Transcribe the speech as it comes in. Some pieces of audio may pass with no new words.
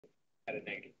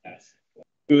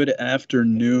Good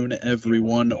afternoon,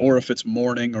 everyone, or if it's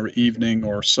morning or evening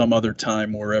or some other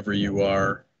time wherever you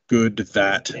are, good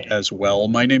that as well.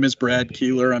 My name is Brad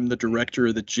Keeler. I'm the director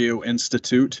of the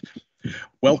Geo-Institute.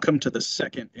 Welcome to the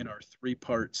second in our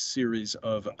three-part series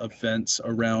of events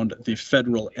around the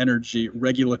Federal Energy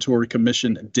Regulatory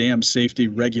Commission dam safety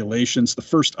regulations, the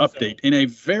first update in a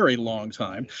very long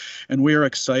time, and we are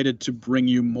excited to bring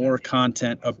you more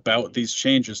content about these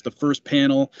changes. The first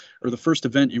panel, or the first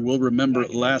event you will remember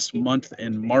last month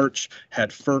in March,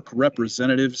 had FERC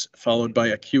representatives, followed by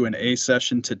a Q&A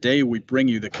session. Today we bring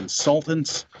you the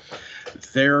consultants,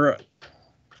 their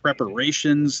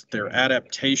preparations, their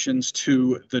adaptations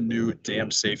to the new dam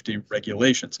safety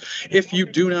regulations. If you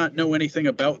do not know anything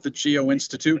about the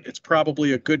Geo-Institute, it's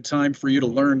probably a good time for you to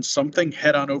learn something.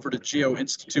 Head on over to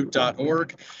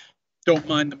geoinstitute.org. Don't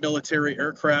mind the military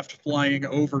aircraft flying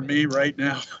over me right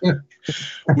now.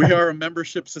 We are a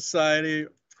membership society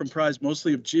comprised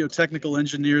mostly of geotechnical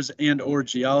engineers and or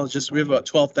geologists. We have about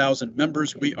 12,000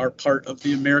 members. We are part of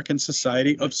the American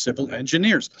Society of Civil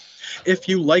Engineers. If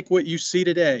you like what you see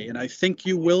today, and I think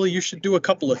you will, you should do a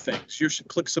couple of things. You should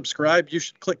click subscribe, you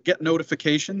should click get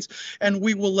notifications, and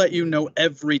we will let you know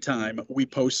every time we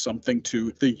post something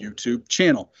to the YouTube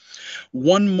channel.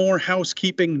 One more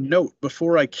housekeeping note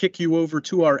before I kick you over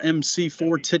to our MC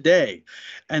for today,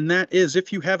 and that is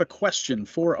if you have a question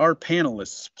for our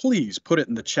panelists, please put it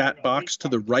in the chat box to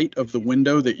the right of the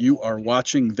window that you are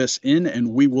watching this in, and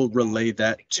we will relay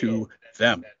that to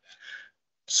them.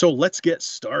 So let's get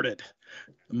started.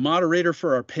 The moderator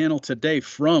for our panel today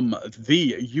from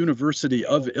the University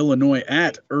of Illinois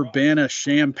at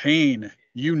Urbana-Champaign.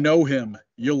 You know him,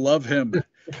 you love him.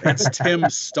 It's Tim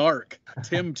Stark.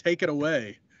 Tim, take it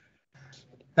away.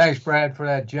 Thanks, Brad, for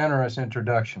that generous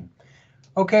introduction.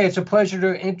 Okay, it's a pleasure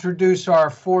to introduce our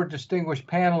four distinguished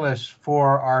panelists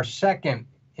for our second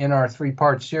in our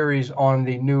three-part series on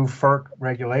the new FERC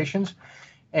regulations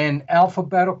in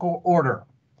alphabetical order.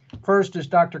 First is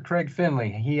Dr. Craig Findlay.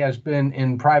 He has been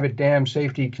in private dam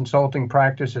safety consulting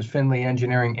practice as Findlay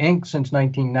Engineering, Inc. since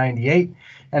 1998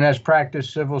 and has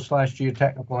practiced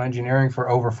civil/geotechnical engineering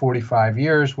for over 45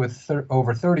 years with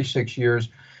over 36 years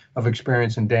of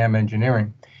experience in dam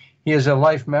engineering. He is a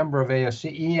life member of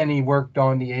ASCE, and he worked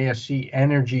on the ASCE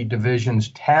Energy Division's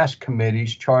task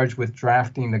committees charged with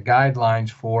drafting the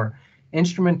guidelines for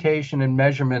instrumentation and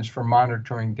measurements for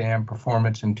monitoring dam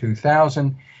performance in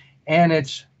 2000, and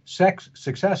its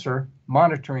successor,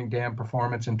 monitoring dam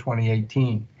performance in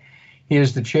 2018. He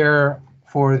is the chair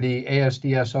for the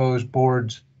ASDSO's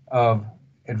Boards of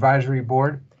Advisory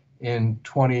Board in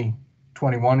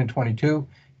 2021 and 22,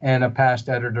 and a past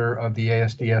editor of the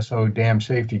ASDSO Dam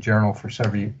Safety Journal for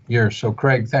several years. So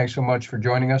Craig, thanks so much for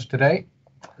joining us today.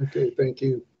 Okay, thank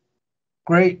you.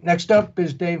 Great. Next up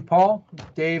is Dave Paul.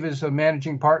 Dave is a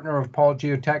managing partner of Paul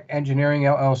Geotech Engineering,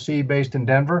 LLC, based in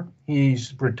Denver.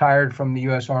 He's retired from the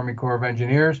U.S. Army Corps of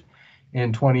Engineers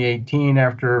in 2018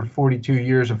 after 42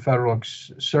 years of federal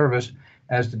service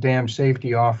as the Dam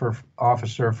Safety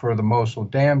Officer for the Mosul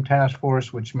Dam Task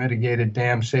Force, which mitigated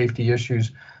dam safety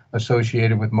issues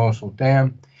associated with Mosul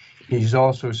Dam. He's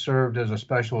also served as a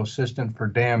special assistant for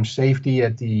dam safety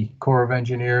at the Corps of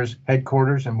Engineers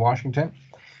headquarters in Washington.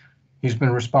 He's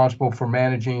been responsible for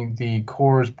managing the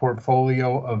Corps'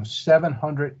 portfolio of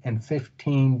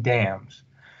 715 dams.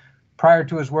 Prior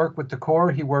to his work with the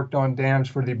Corps, he worked on dams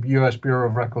for the U.S. Bureau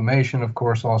of Reclamation, of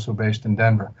course, also based in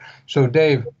Denver. So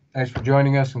Dave, thanks for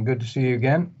joining us and good to see you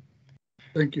again.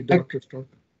 Thank you, Dr. Stark.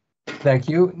 Thank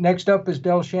you. Next up is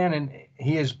Del Shannon.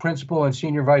 He is Principal and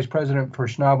Senior Vice President for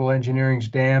Schnabel Engineering's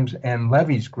Dams and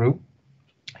Levees Group.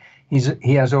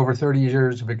 He has over 30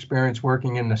 years of experience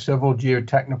working in the civil,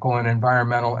 geotechnical, and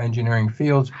environmental engineering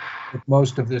fields, with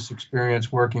most of this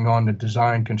experience working on the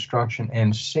design, construction,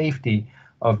 and safety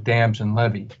of dams and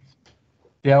levees.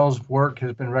 Del's work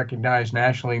has been recognized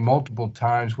nationally multiple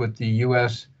times with the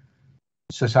U.S.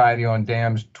 Society on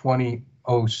Dams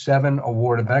 2007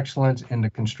 Award of Excellence in the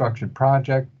Construction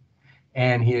Project,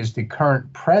 and he is the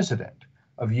current president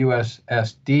of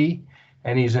USSD,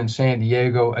 and he's in San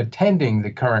Diego attending the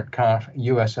current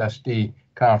USSD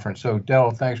conference. So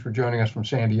Del, thanks for joining us from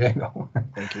San Diego.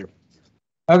 Thank you.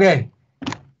 Okay,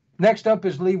 next up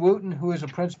is Lee Wooten, who is a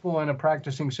principal and a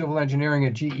practicing civil engineering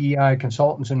at GEI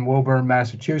Consultants in Woburn,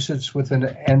 Massachusetts, with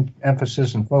an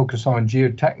emphasis and focus on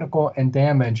geotechnical and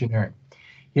dam engineering.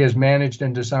 He has managed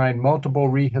and designed multiple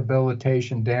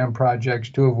rehabilitation dam projects,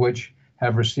 two of which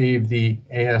have received the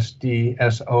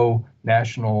ASDSO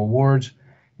National Awards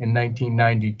in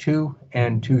 1992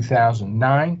 and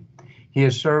 2009. He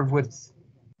has served with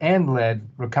and led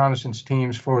reconnaissance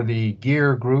teams for the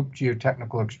GEAR Group,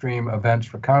 Geotechnical Extreme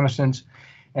Events Reconnaissance,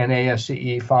 and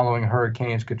ASCE following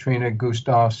Hurricanes Katrina,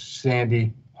 Gustav,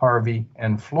 Sandy, Harvey,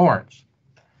 and Florence.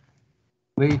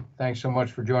 Lee, thanks so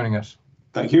much for joining us.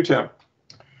 Thank you, Tim.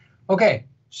 Okay,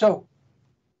 so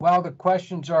while the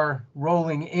questions are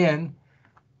rolling in,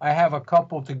 I have a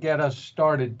couple to get us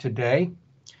started today.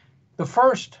 The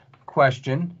first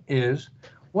question is,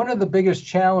 one of the biggest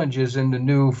challenges in the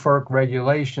new FERC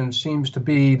regulations seems to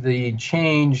be the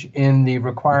change in the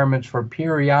requirements for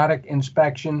periodic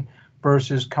inspection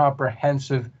versus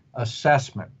comprehensive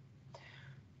assessment.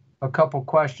 A couple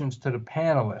questions to the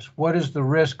panelists. What is the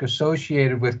risk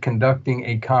associated with conducting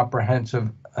a comprehensive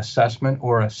assessment,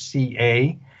 or a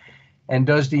CA? And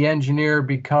does the engineer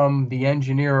become the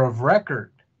engineer of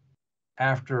record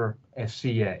after a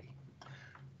CA?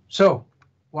 So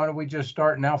why don't we just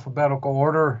start in alphabetical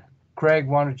order? Craig,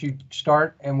 why don't you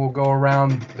start, and we'll go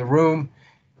around the room,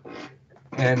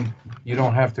 and you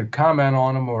don't have to comment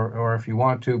on them, or if you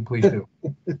want to, please do.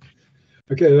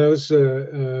 Okay, that was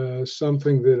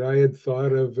something that I had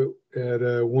thought of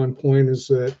at one point, is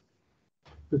that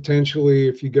potentially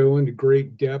if you go into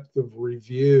great depth of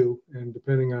review, and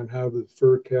depending on how the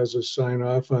FERC has us sign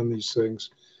off on these things,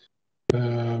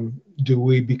 do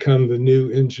we become the new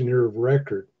engineer of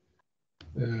record?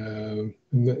 And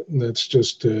that's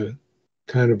just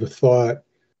kind of a thought.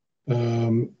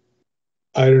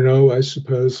 I don't know. I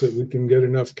suppose that we can get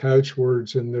enough couch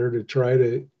words in there to try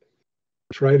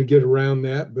to get around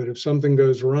that. But if something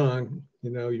goes wrong,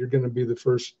 you're going to be the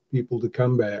first people to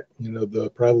come back.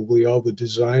 Probably all the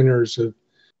designers of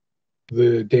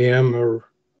the dam are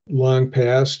long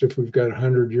past. If we've got a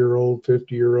 100-year-old,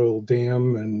 50-year-old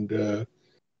dam, and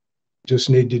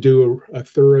just need to do a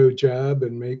thorough job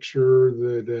and make sure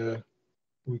that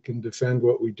we can defend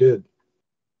what we did.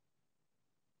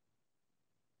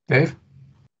 Dave?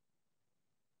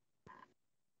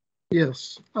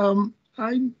 Yes.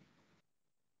 I'm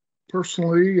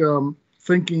personally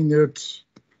thinking it's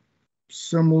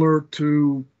similar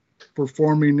to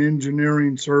performing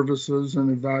engineering services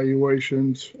and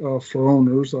evaluations for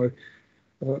owners.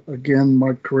 Again,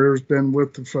 my career's been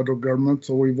with the federal government,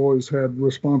 so we've always had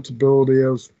responsibility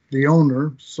as the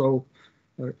owner. So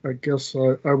I guess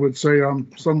I would say I'm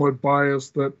somewhat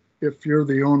biased that if you're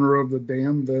the owner of the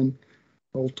dam, then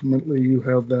ultimately you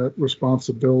have that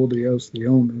responsibility as the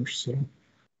owner. So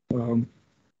I'm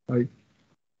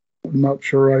not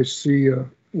sure I see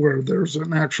where there's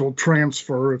an actual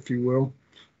transfer, if you will,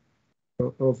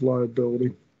 of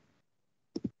liability.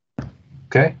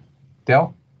 Okay,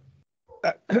 Dale?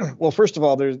 Well, first of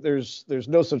all, there's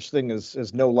no such thing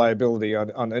as no liability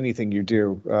on anything you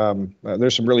do.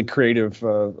 There's some really creative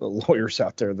lawyers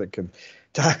out there that can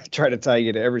try to tie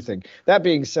you to everything. That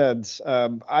being said,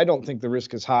 I don't think the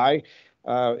risk is high.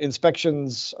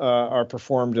 Inspections are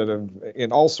performed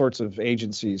in all sorts of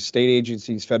agencies, state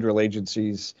agencies, federal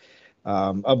agencies,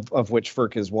 of which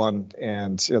FERC is one,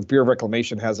 and the Bureau of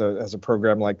Reclamation has a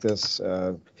program like this.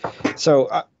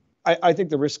 So I think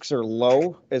the risks are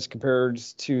low as compared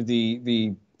to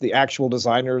the actual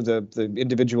designer, the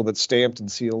individual that stamped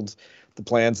and sealed the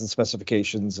plans and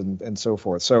specifications and so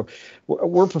forth. So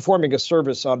we're performing a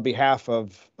service on behalf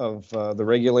of the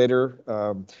regulator.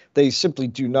 They simply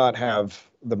do not have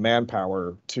the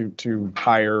manpower to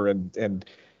hire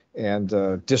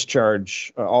and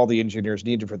discharge all the engineers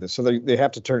needed for this. So they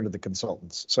have to turn to the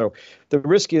consultants. So the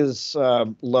risk is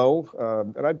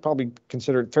low, and I'd probably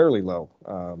consider it fairly low.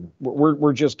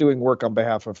 We're just doing work on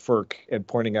behalf of FERC and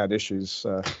pointing out issues.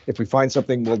 If we find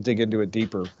something, we'll dig into it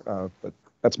deeper. But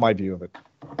that's my view of it.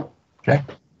 Okay.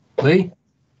 Lee?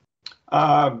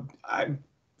 I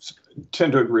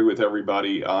tend to agree with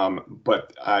everybody,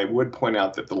 but I would point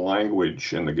out that the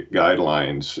language in the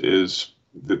guidelines is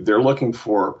that they're looking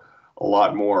for a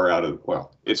lot more out of,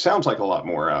 well, it sounds like a lot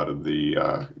more out of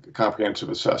the comprehensive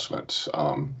assessments.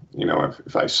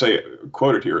 If I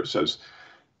quote it here, it says,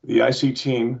 the IC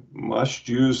team must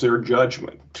use their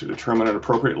judgment to determine an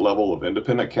appropriate level of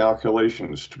independent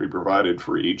calculations to be provided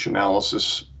for each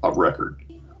analysis of record.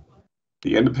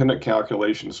 The independent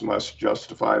calculations must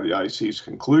justify the IC's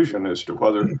conclusion as to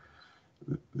whether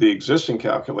the existing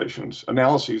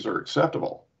analyses are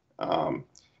acceptable.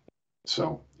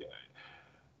 So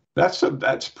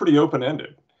that's pretty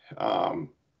open-ended.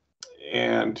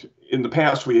 And in the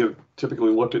past, we have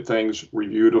typically looked at things,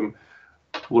 reviewed them,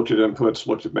 looked at inputs,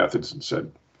 looked at methods, and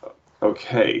said,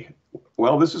 okay,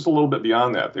 well, this is a little bit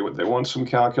beyond that. They want some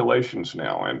calculations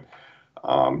now.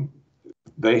 And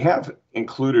they have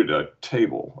included a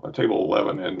table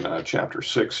 11 in chapter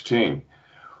 16,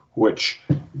 which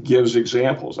gives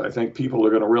examples. I think people are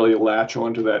going to really latch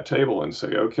onto that table and say,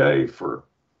 okay,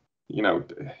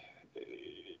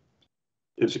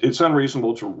 it's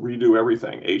unreasonable to redo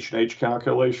everything. H&H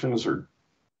calculations are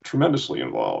tremendously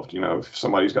involved. If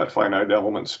somebody's got finite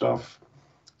element stuff,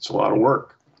 it's a lot of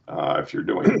work. If you're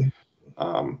doing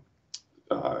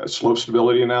slope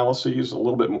stability analyses, a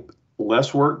little bit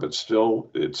less work, but still,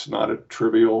 it's not a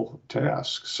trivial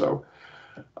task. So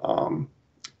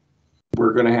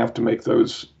we're going to have to make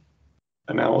those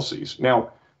analyses.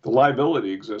 Now, the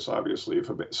liability exists, obviously,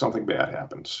 if something bad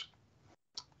happens.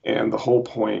 And the whole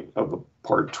point of the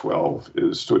Part 12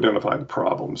 is to identify the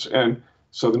problems. And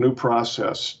so the new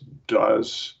process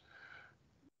does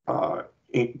help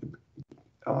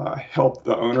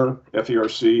the owner,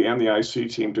 FERC, and the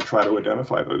IC team to try to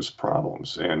identify those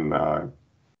problems. And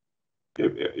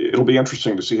it'll be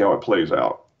interesting to see how it plays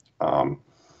out.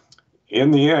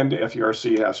 In the end,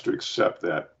 FERC has to accept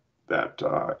that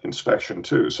inspection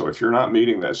too. So if you're not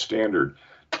meeting that standard,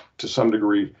 to some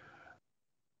degree,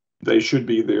 they should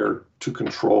be there to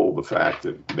control the fact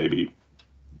that maybe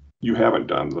you haven't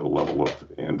done the level of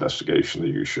investigation that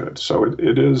you should. So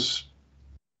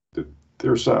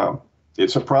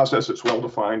it's a process that's well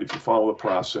defined. If you follow the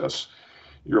process,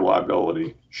 your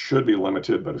liability should be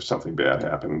limited, but if something bad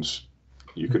happens,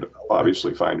 you could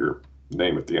obviously find your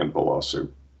name at the end of the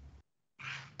lawsuit.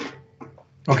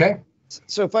 Okay.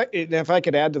 So if I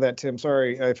could add to that, Tim,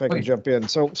 sorry if I could jump in.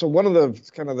 So one of the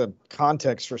kind of the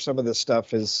context for some of this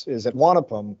stuff is at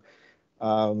Wanapum,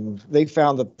 they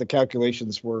found that the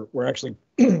calculations were actually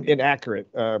inaccurate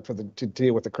to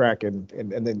deal with the crack, and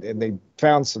they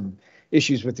found some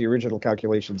issues with the original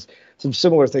calculations. Some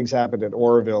similar things happened at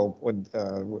Oroville when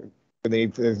they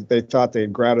thought they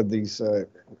had grouted these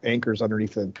anchors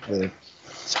underneath the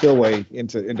spillway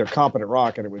into competent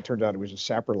rock, and it turned out it was just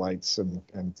saprolites and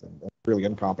really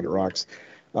incompetent rocks.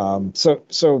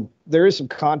 So there is some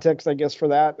context, I guess, for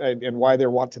that, and why they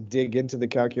want to dig into the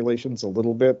calculations a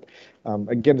little bit.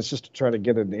 Again, it's just to try to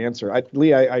get an answer.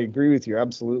 Lee, I agree with you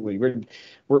absolutely.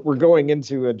 We're going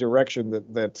into a direction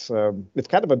that's it's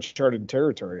kind of uncharted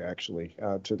territory, actually,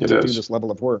 to do this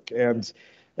level of work, and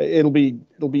it'll be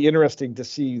interesting to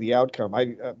see the outcome.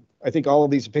 I think all of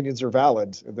these opinions are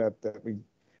valid. That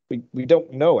we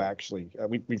don't know, actually.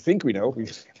 We think we know. We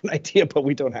have an idea, but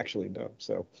we don't actually know.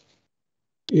 So.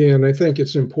 Yeah, and I think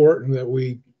it's important that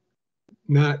we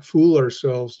not fool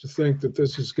ourselves to think that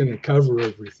this is going to cover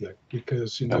everything,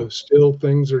 because, still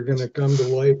things are going to come to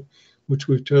light, which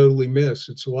we've totally missed.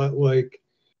 It's a lot like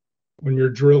when you're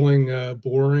drilling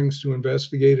borings to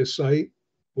investigate a site,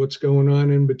 what's going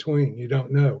on in between? You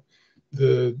don't know.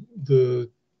 The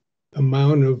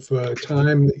amount of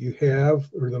time that you have,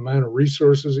 or the amount of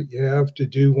resources that you have to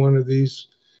do one of these,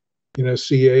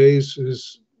 CAs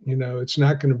is, it's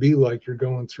not going to be like you're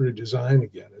going through design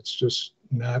again. It's just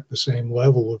not the same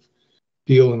level of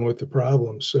dealing with the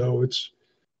problem. So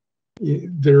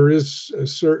there is a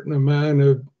certain amount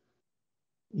of,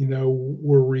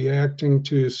 we're reacting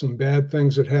to some bad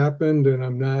things that happened, and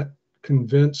I'm not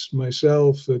convinced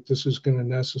myself that this is going to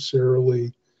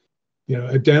necessarily,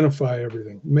 identify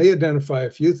everything. It may identify a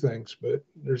few things, but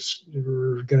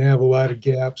we're going to have a lot of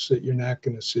gaps that you're not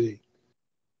going to see.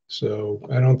 So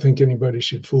I don't think anybody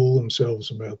should fool themselves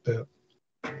about that.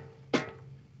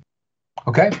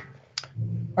 Okay.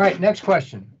 All right, next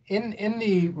question. In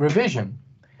the revision,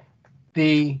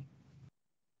 the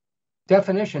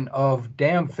definition of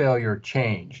dam failure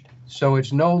changed. So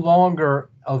it's no longer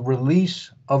a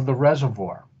release of the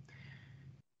reservoir.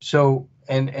 So,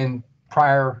 and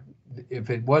prior, if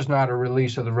it was not a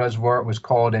release of the reservoir, it was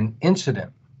called an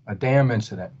incident, a dam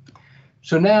incident.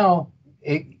 So now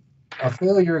a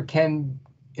failure can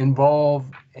involve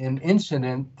an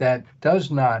incident that does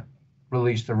not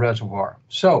release the reservoir.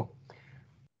 So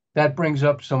that brings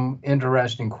up some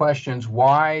interesting questions.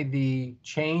 Why the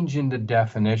change in the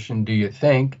definition, do you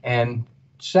think? And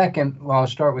second, well, I'll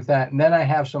start with that. And then I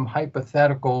have some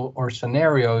hypothetical or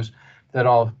scenarios that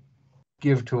I'll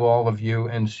give to all of you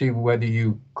and see whether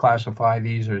you classify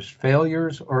these as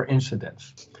failures or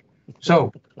incidents.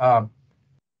 So,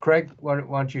 Craig, why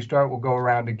don't you start? We'll go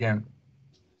around again.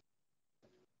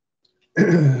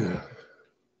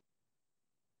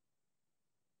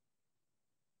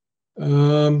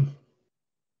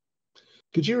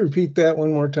 Could you repeat that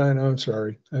one more time? I'm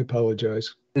sorry. I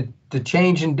apologize. The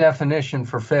change in definition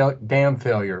for dam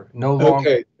failure. No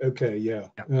longer. Okay, yeah.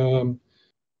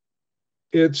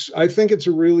 I think it's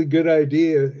a really good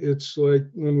idea. It's like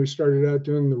when we started out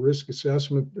doing the risk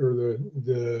assessment or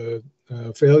the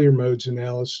failure modes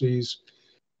analyses,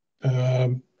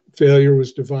 failure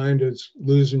was defined as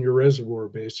losing your reservoir,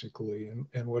 basically,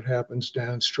 and what happens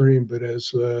downstream. But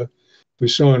as we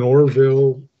saw in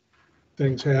Orville,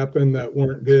 things happen that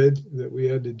weren't good that we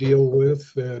had to deal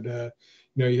with. That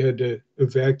you had to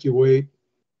evacuate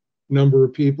a number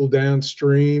of people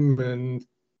downstream, and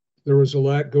there was a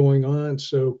lot going on.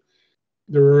 So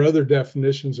there are other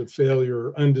definitions of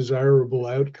failure, undesirable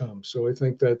outcomes. So I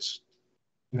think that's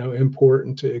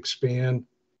important to expand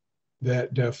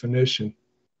that definition.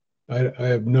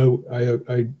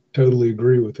 I totally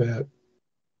agree with that.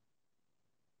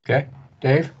 Okay,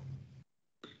 Dave?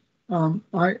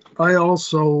 I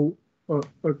also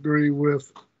agree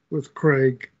with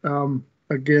Craig.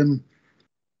 Again,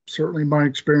 certainly my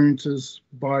experience is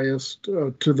biased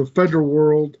to the federal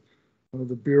world,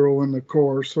 the Bureau and the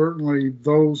Corps. Certainly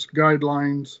those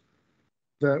guidelines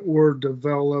that were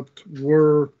developed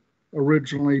were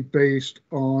originally based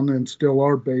on, and still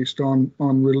are based on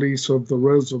release of the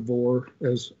reservoir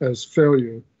as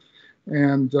failure.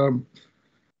 And,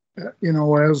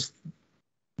 as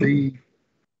the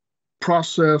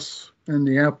process and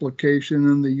the application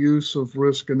and the use of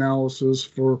risk analysis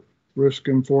for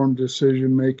risk-informed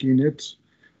decision-making,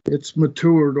 it's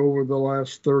matured over the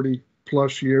last 30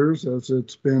 plus years as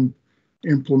it's been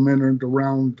implemented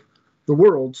around the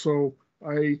world. So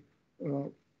I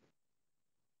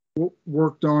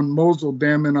worked on Mosul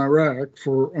Dam in Iraq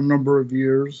for a number of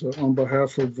years on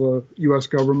behalf of the U.S.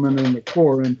 government and the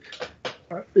Corps, and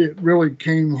it really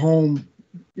came home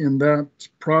in that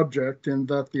project in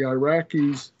that the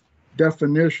Iraqis'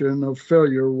 definition of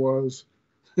failure was,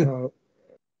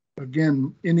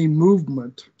 again, any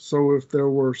movement. So if there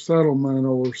were settlement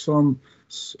or some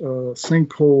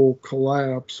sinkhole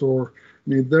collapse, or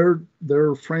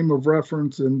their frame of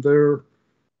reference and their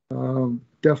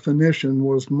definition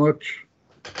was much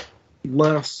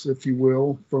less, if you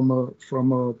will, from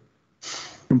a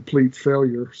complete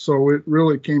failure. So it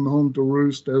really came home to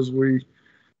roost as we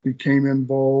became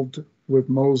involved with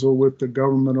Mosul, with the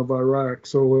government of Iraq.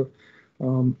 So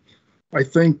I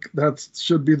think that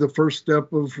should be the first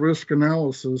step of risk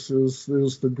analysis is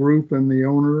the group and the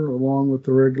owner, along with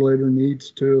the regulator, needs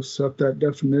to set that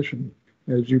definition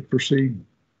as you proceed.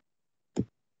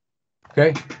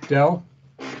 Okay, Del?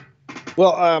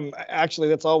 Well, actually,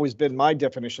 that's always been my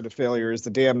definition of failure, is the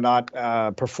dam not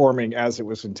performing as it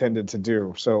was intended to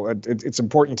do. So it's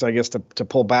important, I guess, to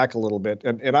pull back a little bit.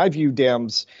 And I view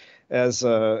dams as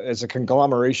a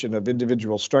conglomeration of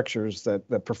individual structures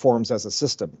that performs as a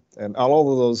system. And all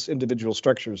of those individual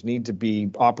structures need to be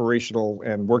operational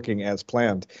and working as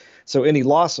planned. So any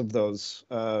loss of those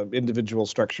individual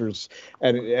structures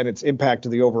and its impact to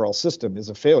the overall system is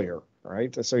a failure,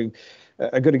 right? So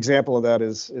a good example of that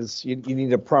is you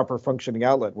need a proper functioning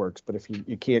outlet works, but if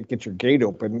you can't get your gate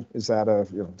open, is that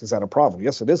a problem?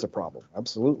 Yes, it is a problem.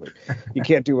 Absolutely. You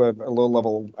can't do a low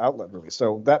level outlet release.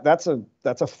 So that's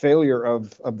a failure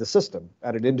of the system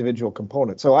at an individual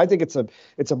component. So I think it's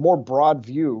a more broad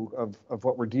view of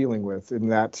what we're dealing with, in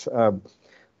that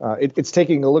it's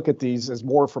taking a look at these as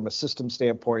more from a system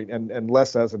standpoint and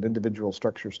less as an individual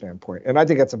structure standpoint. And I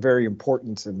think that's a very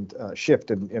important shift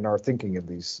in our thinking of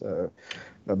these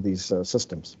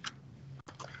systems.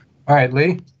 All right,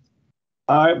 Lee.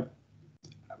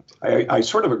 I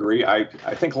sort of agree. I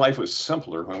think life was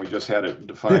simpler when we just had it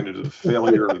defined as the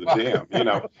failure of the dam.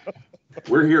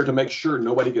 We're here to make sure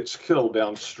nobody gets killed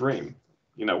downstream.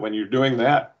 When you're doing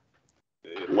that,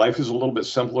 life is a little bit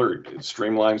simpler. It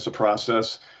streamlines the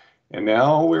process. And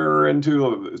now we're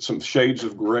into some shades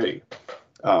of gray.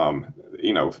 One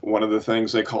of the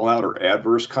things they call out are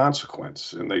adverse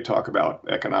consequence, and they talk about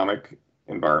economic,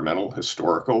 environmental,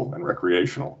 historical, and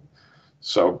recreational.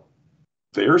 So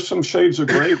there's some shades of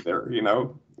gray there.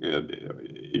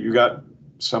 You got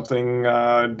something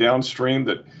downstream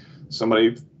that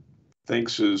somebody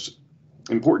thinks is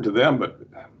important to them, but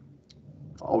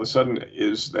all of a sudden,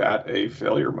 is that a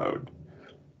failure mode?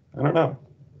 I don't know.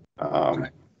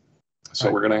 So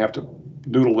we're going to have to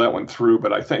doodle that one through.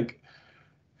 But I think,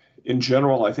 in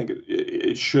general,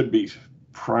 it should be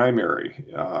primary.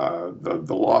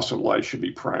 The loss of life should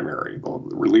be primary. The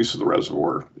release of the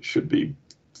reservoir should be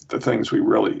the things we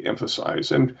really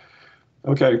emphasize. And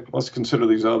okay, let's consider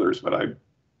these others. But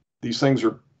these things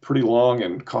are pretty long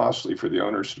and costly for the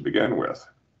owners to begin with.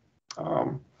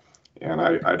 And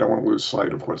I don't want to lose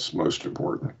sight of what's most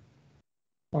important.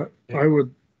 I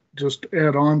would just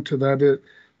add on to that.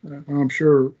 I'm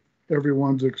sure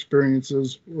everyone's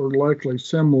experiences were likely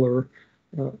similar.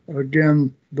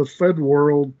 Again, the Fed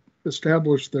world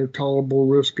established their tolerable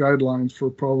risk guidelines for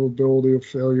probability of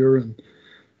failure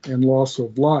and loss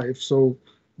of life. So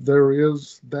there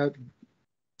is that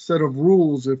set of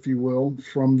rules, if you will,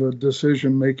 from the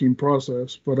decision-making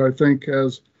process. But I think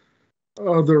as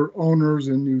other owners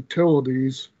and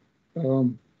utilities,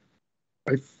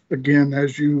 again,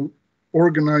 as you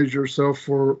organize yourself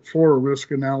for a risk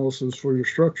analysis for your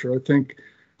structure, I think,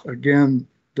 again,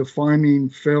 defining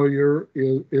failure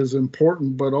is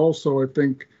important, but also I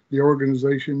think the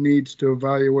organization needs to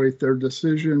evaluate their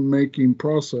decision-making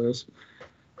process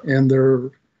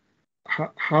and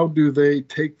how do they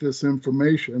take this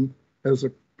information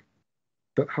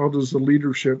how does the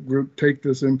leadership group take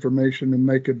this information and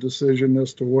make a decision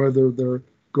as to whether they're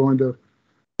going to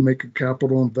make a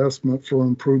capital investment for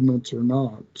improvements or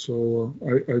not. So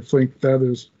I think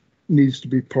that needs to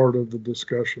be part of the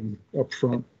discussion up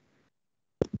front.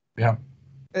 Yeah.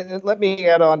 And let me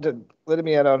add on to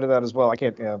that as well. I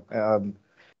can't.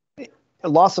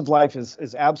 Loss of life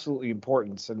is absolutely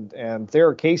important, and there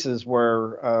are cases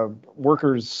where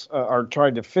workers are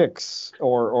trying to fix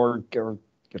or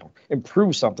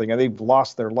improve something, and they've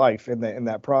lost their life in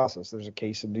that process. There's a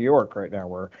case in New York right now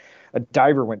where a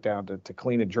diver went down to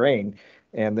clean a drain,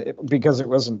 and because it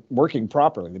wasn't working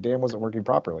properly, the dam wasn't working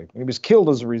properly. He was killed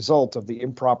as a result of the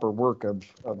improper work of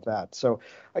that. So,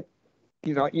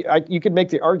 you can make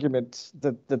the argument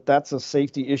that that's a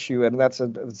safety issue, and it's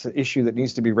an issue that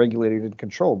needs to be regulated and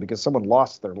controlled because someone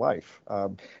lost their life.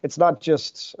 It's not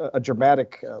just a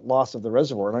dramatic loss of the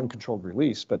reservoir, an uncontrolled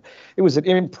release, but it was an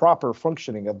improper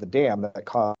functioning of the dam that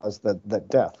caused that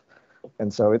death.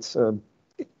 And so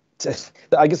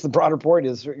I guess the broader point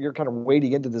is you're kind of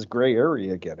wading into this gray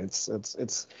area again.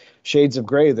 It's shades of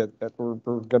gray that we're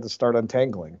going to start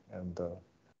untangling. And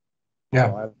yeah.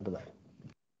 I'll add to that.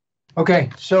 Okay,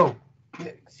 so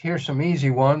here's some easy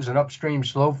ones. An upstream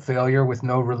slope failure with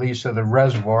no release of the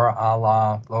reservoir, a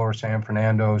la Lower San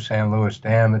Fernando, San Luis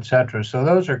Dam, etc. So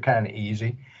those are kind of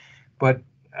easy. But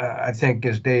I think,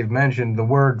 as Dave mentioned, the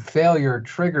word failure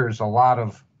triggers a lot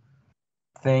of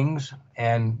things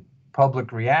and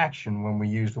public reaction when we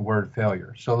use the word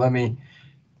failure. So let me,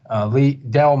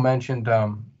 Dell mentioned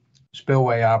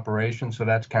spillway operation, so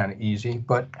that's kind of easy.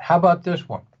 But how about this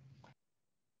one?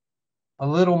 A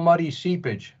little muddy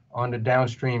seepage on the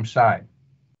downstream side,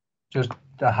 just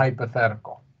a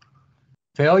hypothetical.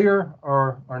 Failure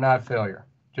or not failure?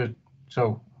 Just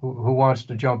so who wants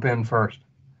to jump in first?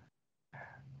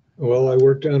 Well, I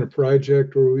worked on a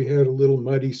project where we had a little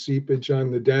muddy seepage on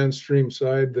the downstream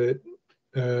side that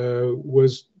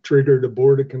was triggered a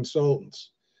board of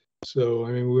consultants. So, I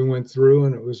mean, we went through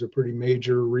and it was a pretty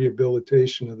major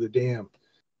rehabilitation of the dam.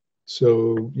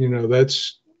 So,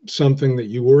 that's something that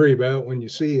you worry about when you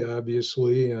see,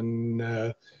 obviously, and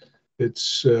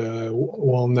it's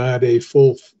while not a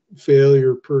full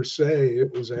failure per se,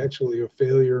 it was actually a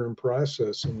failure in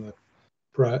process in the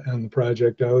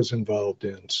project I was involved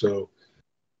in. So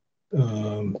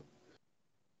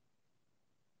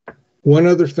one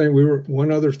other thing,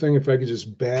 if I could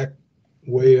just back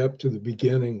way up to the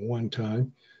beginning one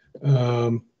time,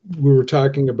 we were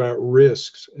talking about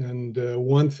risks, and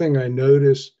one thing I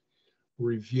noticed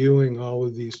reviewing all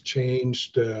of these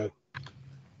changed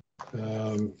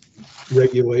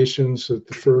regulations that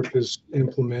the FERC is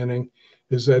implementing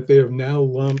is that they have now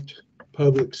lumped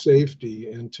public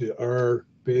safety into our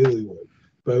bailiwick,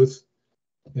 both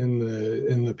in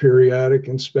the periodic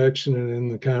inspection and in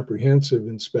the comprehensive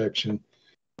inspection.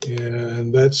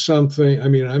 And that's something, I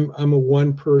mean, I'm a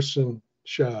one-person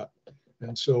shop,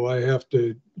 and so I have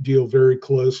to deal very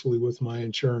closely with my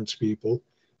insurance people,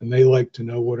 and they like to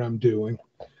know what I'm doing.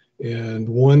 And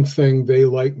one thing they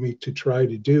like me to try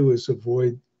to do is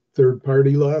avoid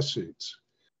third-party lawsuits.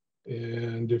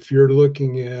 And if you're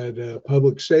looking at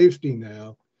public safety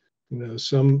now,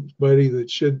 somebody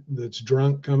that's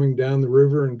drunk coming down the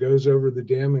river and goes over the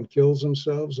dam and kills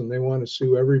themselves, and they want to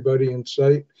sue everybody in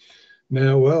sight.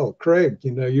 Now, well, Craig,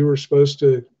 you were supposed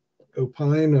to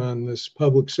opine on this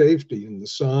public safety and the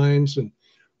signs and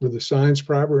were the signs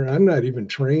proper? And I'm not even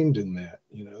trained in that,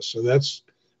 so that's,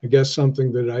 I guess,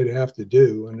 something that I'd have to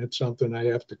do. And it's something I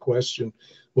have to question.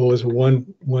 Well, as a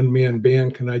one-man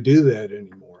band, can I do that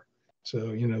anymore?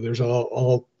 So, there's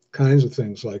all kinds of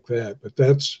things like that. But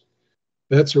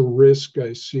that's a risk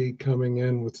I see coming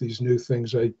in with these new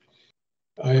things. I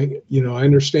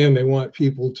understand they want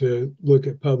people to look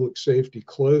at public safety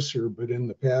closer, but in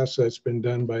the past that's been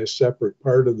done by a separate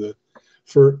part of the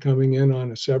FERC coming in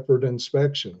on a separate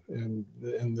inspection, and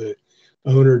the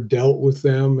owner dealt with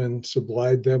them and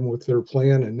supplied them with their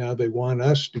plan, and now they want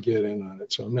us to get in on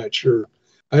it. So I'm not sure.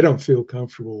 I don't feel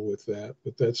comfortable with that,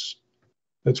 but that's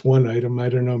one item. I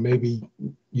don't know, maybe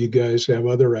you guys have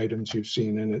other items you've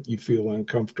seen in it you feel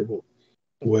uncomfortable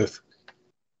with.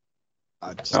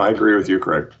 I agree with you,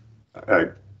 Craig.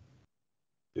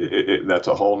 that's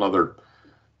a whole nother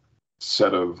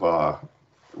set of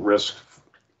risk,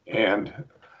 and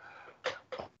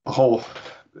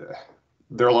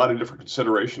there are a lot of different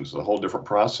considerations, a whole different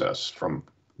process from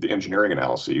the engineering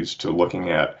analyses to looking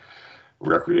at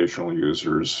recreational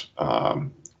users,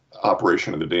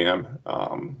 operation of the dam,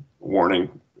 warning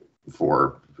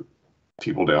for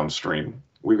people downstream.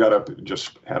 We've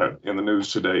just had in the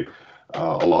news today,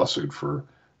 a lawsuit for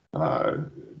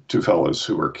two fellows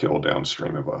who were killed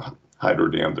downstream of a hydro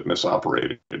dam that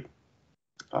misoperated,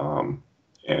 and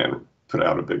put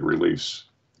out a big release.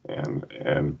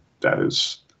 And that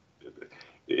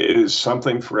it is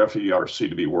something for FERC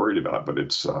to be worried about, but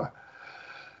it's a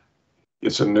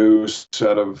new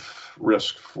set of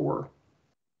risk for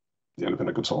the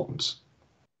independent consultants.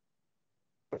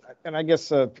 And I guess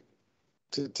to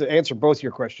answer both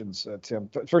your questions, Tim,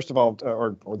 first of all,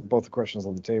 or both the questions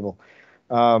on the table,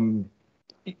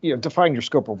 define your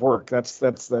scope of work.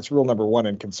 That's rule number one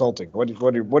in consulting. What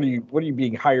are you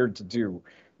being hired to do,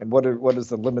 and what is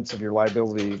the limits of your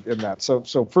liability in that?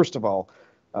 So first of all,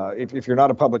 if you're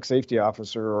not a public safety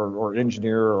officer or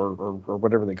engineer or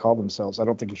whatever they call themselves, I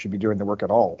don't think you should be doing the work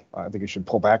at all. I think you should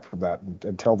pull back from that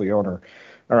and tell the owner,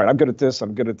 all right, I'm good at this,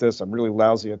 I'm really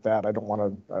lousy at that. I don't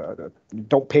want to,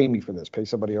 don't pay me for this, pay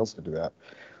somebody else to do that.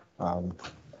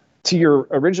 To your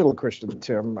original question,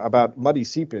 Tim, about muddy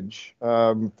seepage,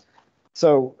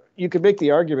 so you could make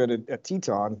the argument at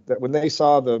Teton that when they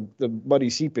saw the muddy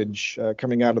seepage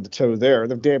coming out of the toe there,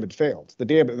 the dam had failed.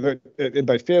 And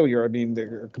by failure, I mean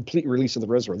the complete release of the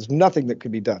reservoir. There's nothing that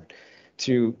could be done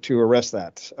to arrest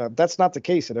that. That's not the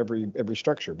case at every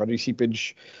structure. Muddy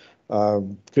seepage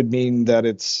could mean that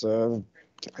it's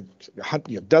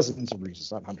dozens of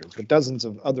reasons, not hundreds, but dozens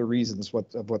of other reasons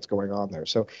of what's going on there.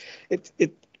 So it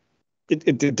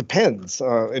depends.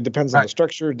 It depends on the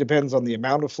structure. It depends on the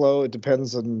amount of flow. It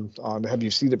depends on have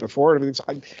you seen it before? I mean,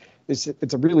 it's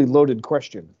a really loaded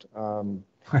question.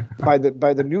 By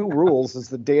the new rules, is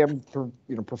the dam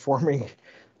performing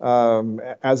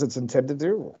as it's intended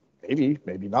to?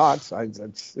 Maybe not.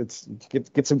 It's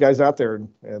get some guys out there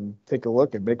and take a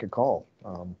look and make a call.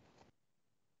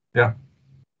 Yeah.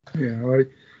 Back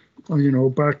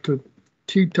to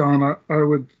Teton, I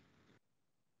would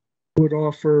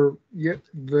offer,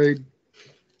 they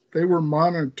were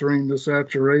monitoring the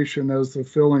saturation as the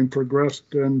filling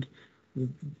progressed, and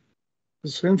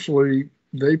essentially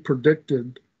they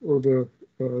predicted, or the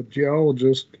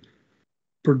geologist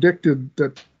predicted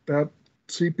that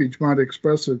seepage might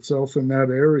express itself in that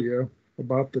area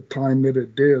about the time that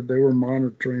it did. They were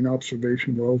monitoring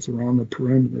observation wells around the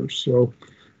perimeter. So,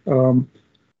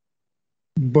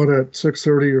 but at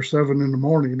 6:30 or 7 in the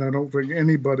morning, I don't think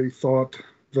anybody thought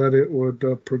that it would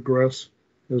progress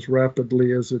as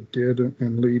rapidly as it did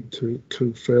and lead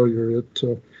to failure.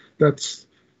 That's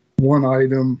one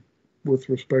item with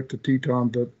respect to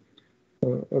Teton, that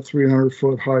a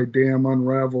 300-foot high dam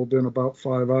unraveled in about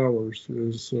 5 hours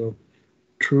is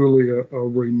truly a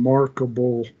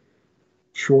remarkable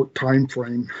short time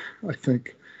frame, I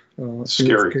think.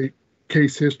 Scary.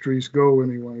 Case histories go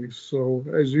anyway. So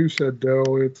as you said,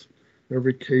 Dell,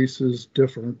 every case is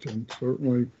different and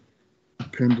certainly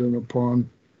dependent upon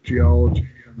geology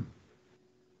and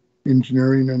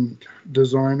engineering and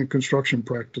design and construction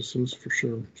practices for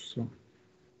sure. So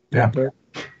yeah.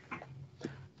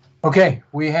 Okay,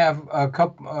 we have a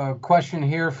question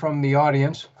here from the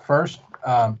audience first.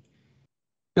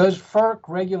 Does FERC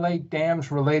regulate dams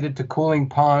related to cooling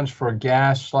ponds for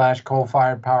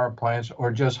gas/coal-fired power plants, or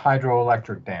just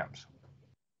hydroelectric dams?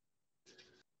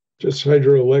 Just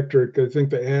hydroelectric. I think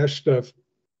the ash stuff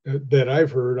that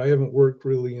I've heard, I haven't worked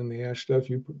really in the ash stuff.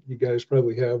 You guys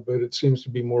probably have, but it seems to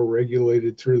be more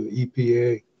regulated through the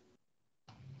EPA.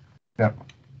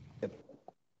 Yep.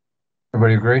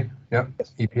 Everybody agree? Yep.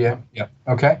 EPA. Yep.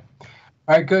 Okay. All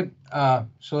right. Good.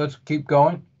 So let's keep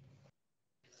going.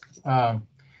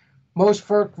 Most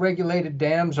FERC regulated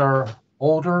dams are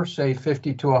older, say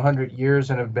 50 to 100 years,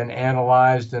 and have been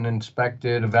analyzed and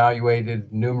inspected,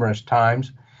 evaluated numerous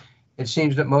times. It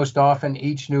seems that most often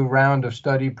each new round of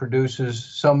study produces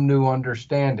some new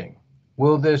understanding.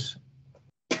 Will this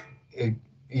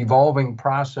evolving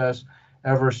process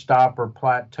ever stop or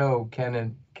plateau?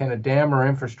 Can a dam or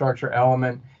infrastructure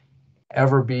element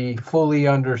ever be fully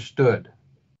understood?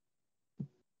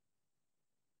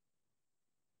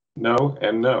 No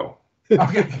and no.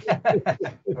 Okay.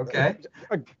 Okay.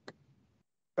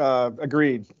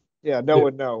 Agreed. Yeah, no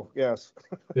and no. Yes.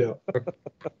 Yeah.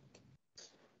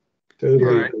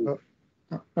 Yeah.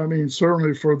 I mean,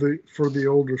 certainly for the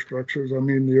older structures, I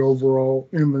mean, the overall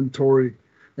inventory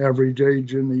average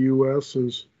age in the U.S.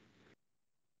 is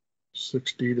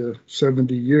 60 to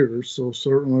 70 years. So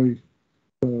certainly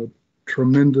a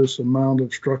tremendous amount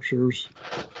of structures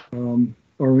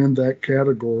are in that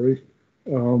category.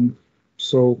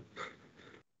 So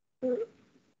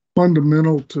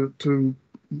fundamental to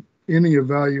any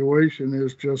evaluation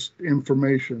is just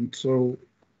information. So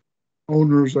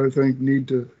owners, I think, need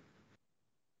to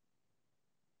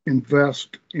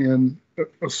invest in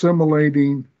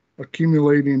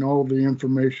accumulating all the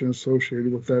information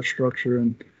associated with that structure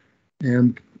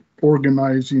and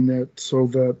organizing it so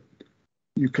that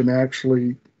you can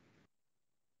actually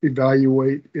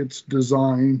evaluate its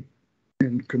design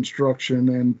and construction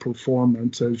and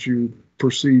performance as you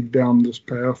proceed down this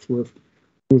path with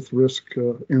risk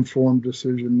informed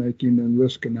decision making and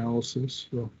risk analysis.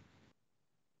 So.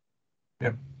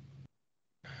 Yep.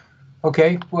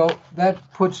 Okay, well,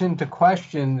 that puts into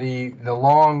question the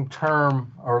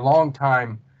long-term or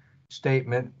long-time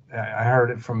statement. I heard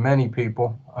it from many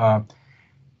people.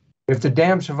 If the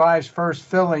dam survives first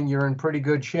filling, you're in pretty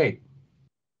good shape.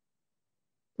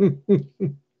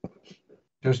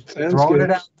 Just throwing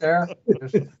it out there.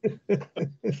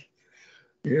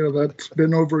 Yeah, that's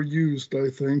been overused,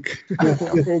 I think.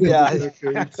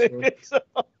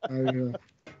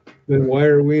 Then why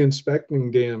are we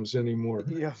inspecting dams anymore?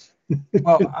 Yeah.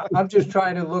 Well, I'm just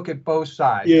trying to look at both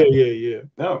sides. Yeah.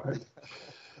 No.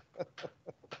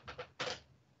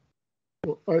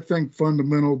 Well, I think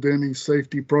fundamental to any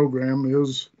safety program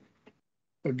is,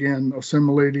 again,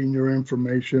 assimilating your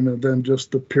information and then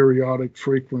just the periodic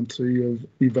frequency of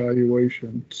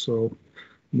evaluation. So,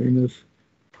 I mean,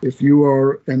 if you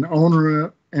are an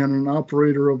owner and an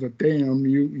operator of a dam,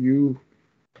 you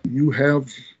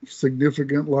have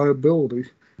significant liability,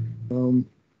 and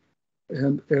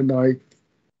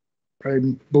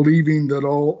I'm believing that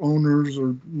all owners,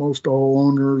 or most all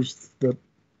owners that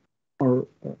are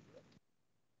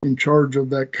in charge of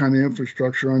that kind of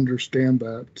infrastructure, understand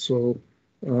that. So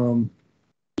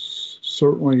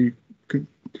certainly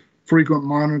frequent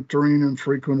monitoring and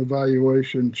frequent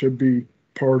evaluation should be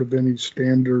part of any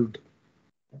standard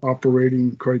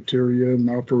operating criteria and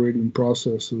operating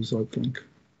processes, I think.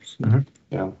 Mm-hmm.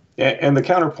 Yeah. And the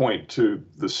counterpoint to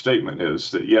the statement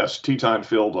is that, yes, Teton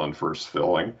filled on first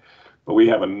filling, but we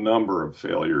have a number of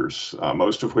failures,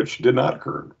 most of which did not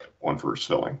occur on first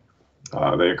filling.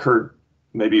 They occurred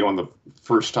maybe on the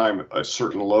first time a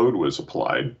certain load was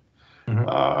applied,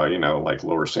 like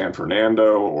Lower San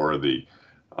Fernando, or the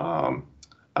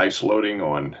ice loading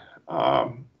on,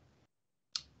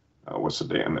 what's the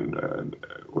dam in,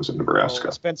 was it Nebraska?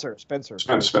 Oh, Spencer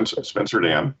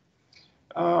Dam.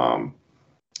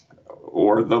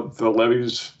 Or the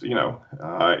levees,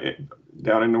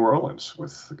 down in New Orleans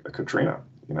with Katrina,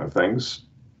 things.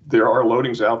 There are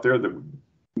loadings out there that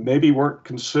maybe weren't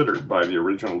considered by the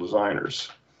original designers,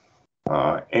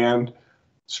 and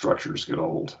structures get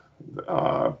old.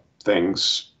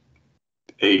 Things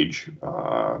age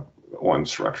on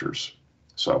structures.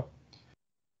 So.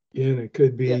 And it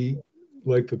could be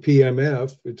like the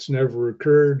PMF, it's never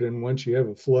occurred. And once you have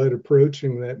a flood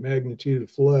approaching that magnitude of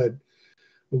flood,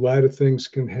 a lot of things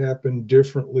can happen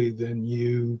differently than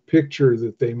you picture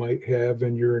that they might have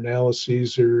in your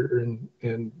analyses, and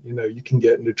you can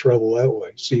get into trouble that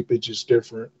way. Seepage is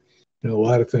different. A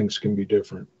lot of things can be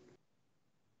different.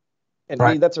 And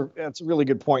Lee, that's a really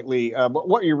good point, Lee. But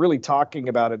what you're really talking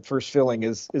about at first filling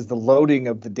is the loading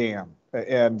of the dam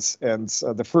and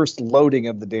the first loading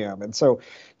of the dam. And so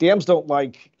dams don't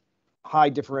like high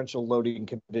differential loading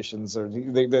conditions, or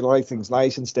they like things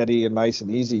nice and steady and nice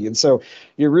and easy. And so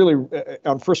you're really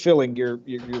on first filling, you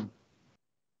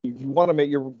want to make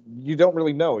you don't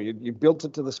really know. You built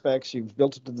it to the specs, you've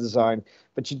built it to the design,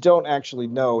 but you don't actually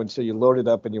know until you load it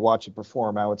up and you watch it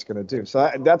perform how it's going to do. So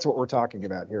that's what we're talking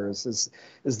about here is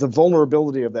the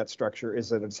vulnerability of that structure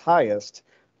is at its highest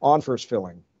on first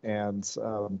filling. And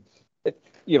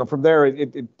from there,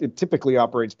 it typically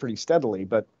operates pretty steadily.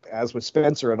 But as with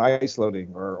Spencer and ice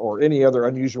loading or any other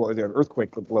unusual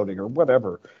earthquake loading or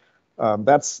whatever,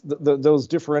 that's those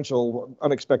differential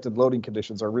unexpected loading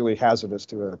conditions are really hazardous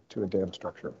to a dam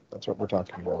structure. That's what we're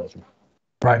talking about.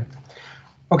 Right.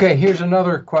 Okay, here's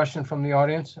another question from the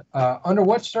audience. Under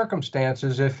what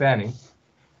circumstances, if any,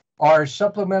 are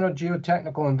supplemental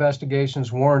geotechnical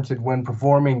investigations warranted when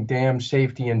performing dam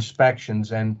safety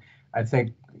inspections? And I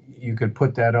think you could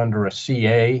put that under a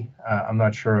CA. I'm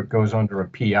not sure it goes under a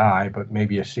PI, but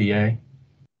maybe a CA.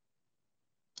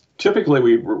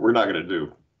 Typically, we're not going to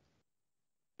do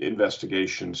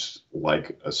investigations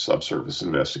like a subsurface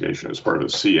investigation as part of a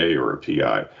CA or a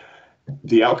PI.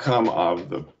 The outcome of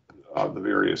the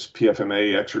various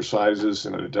PFMA exercises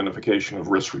and identification of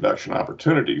risk reduction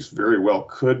opportunities very well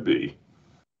could be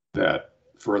that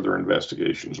further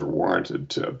investigations are warranted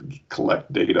to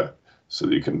collect data so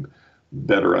that you can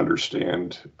better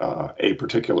understand a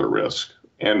particular risk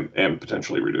and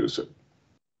potentially reduce it.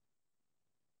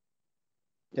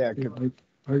 Yeah,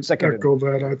 I Seconded. echo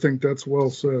that. I think that's well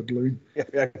said, Lee.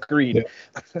 yeah, agreed.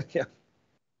 Yeah.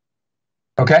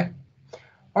 Okay.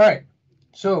 All right.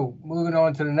 So moving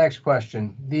on to the next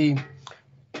question. The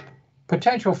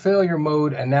potential failure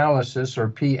mode analysis, or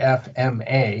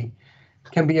PFMA,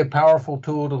 can be a powerful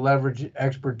tool to leverage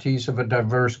expertise of a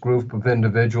diverse group of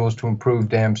individuals to improve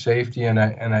dam safety. And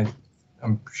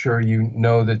I'm sure you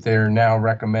know that they're now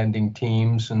recommending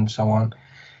teams and so on.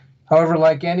 However,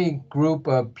 like any group,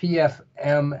 a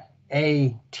PFMA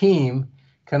team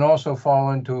can also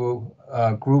fall into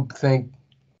groupthink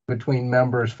between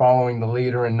members following the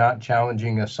leader and not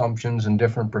challenging assumptions and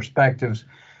different perspectives.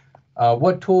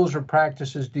 What tools or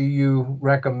practices do you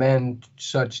recommend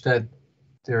such that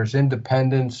there's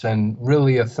independence and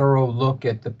really a thorough look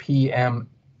at the PFMA?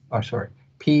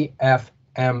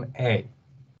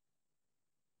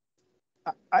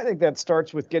 I think that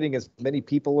starts with getting as many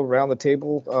people around the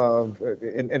table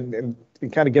and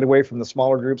kind of get away from the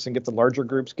smaller groups and get the larger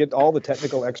groups, get all the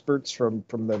technical experts from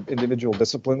the individual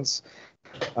disciplines.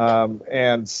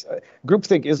 And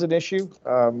groupthink is an issue,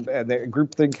 and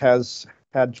groupthink has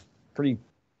had pretty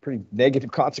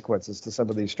negative consequences to some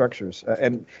of these structures.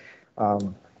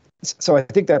 So I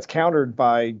think that's countered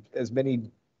by as many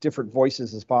different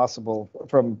voices as possible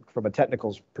from a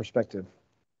technical perspective.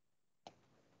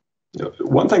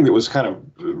 One thing that was kind of,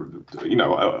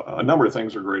 a number of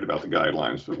things are great about the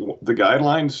guidelines, but the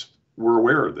guidelines were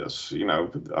aware of this.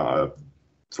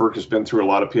 FERC has been through a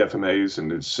lot of PFMAs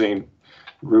and has seen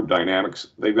group dynamics.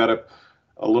 They've got a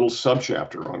little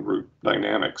subchapter on group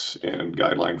dynamics in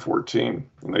Guideline 14,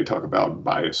 and they talk about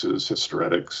biases,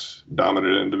 hysteretics,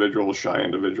 dominant individuals, shy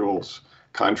individuals,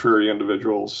 contrary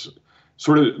individuals,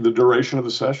 sort of the duration of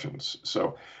the sessions.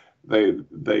 So they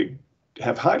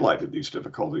have highlighted these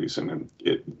difficulties, and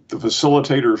the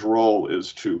facilitator's role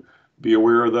is to be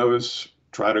aware of those,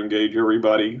 try to engage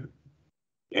everybody,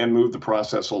 and move the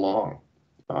process along,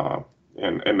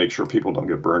 and make sure people don't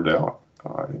get burned out.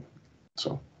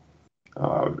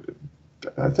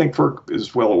 I think FERC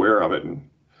is well aware of it, and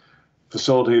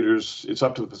facilitators, it's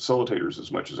up to the facilitators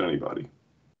as much as anybody.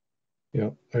 Yeah,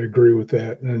 I agree with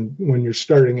that. And when you're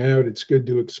starting out, it's good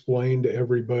to explain to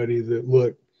everybody that,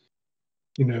 look,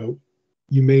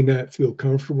 you may not feel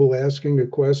comfortable asking a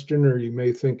question, or you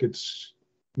may think it's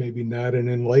maybe not an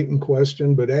enlightened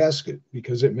question, but ask it,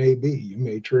 because it may be. You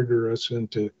may trigger us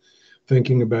into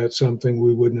thinking about something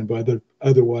we wouldn't have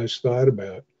otherwise thought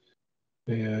about.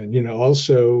 And,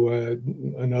 also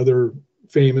another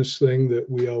famous thing that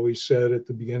we always said at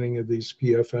the beginning of these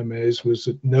PFMAs was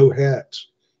that no hats.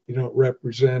 You don't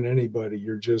represent anybody.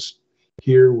 You're just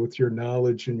here with your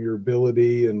knowledge and your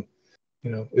ability. And,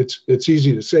 it's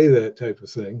easy to say that type of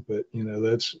thing, but,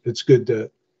 it's good to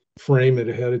frame it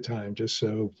ahead of time just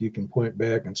so you can point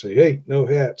back and say, hey, no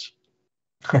hats.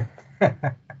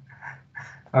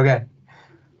 Okay.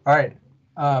 All right.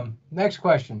 Next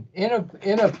question. In a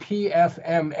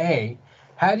PFMA,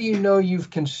 how do you know you've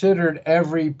considered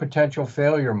every potential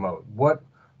failure mode?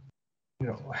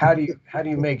 How do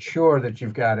you make sure that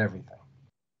you've got everything?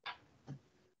 I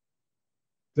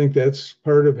think that's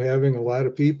part of having a lot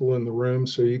of people in the room,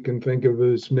 so you can think of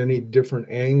as many different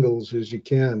angles as you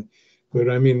can. But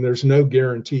I mean, there's no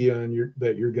guarantee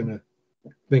that you're going to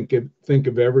think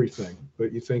of everything,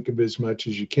 but you think of as much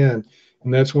as you can.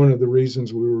 And that's one of the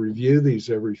reasons we review these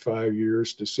every 5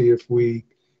 years, to see if we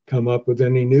come up with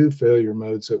any new failure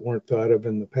modes that weren't thought of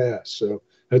in the past. So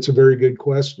that's a very good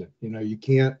question. You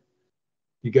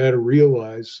got to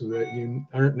realize that you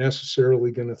aren't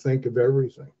necessarily going to think of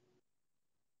everything.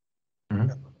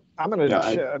 Mm-hmm. I'm going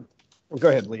to go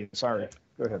ahead, Lee. Sorry.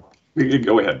 Go ahead.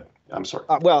 Go ahead. I'm sorry.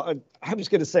 I'm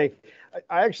just going to say,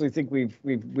 I actually think we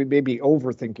may be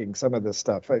overthinking some of this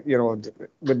stuff.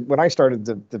 When I started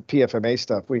the PFMA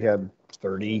stuff, we had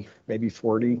 30, maybe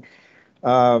 40.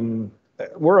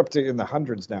 We're up to in the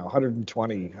hundreds now,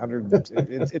 120,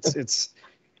 100.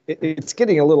 It's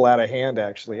getting a little out of hand,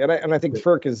 actually. And I think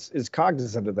FERC is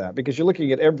cognizant of that, because you're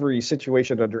looking at every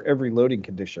situation under every loading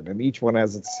condition, and each one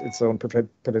has its own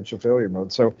potential failure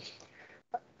mode. So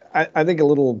I think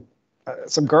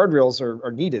some guardrails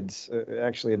are needed,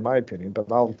 actually, in my opinion. But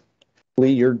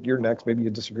Lee, you're next. Maybe you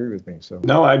disagree with me. So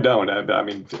no, I don't. I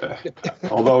mean,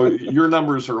 although your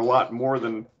numbers are a lot more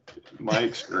than my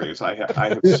experience, I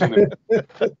have seen it.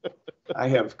 I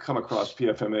have come across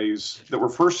PFMAs that were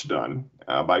first done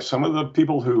by some of the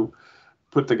people who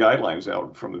put the guidelines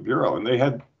out from the Bureau, and they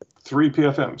had 3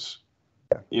 PFMs.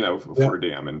 for a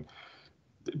dam. And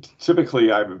typically,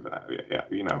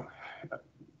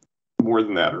 more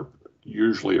than that are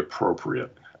usually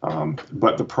appropriate.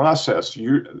 But the process,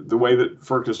 the way that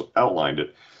FERC has outlined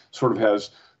it, sort of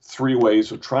has three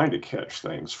ways of trying to catch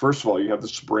things. First of all, you have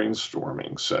this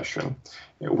brainstorming session,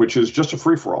 which is just a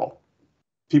free-for-all.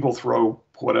 People throw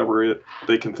whatever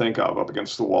they can think of up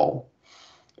against the wall,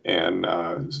 and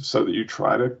so that you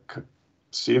try to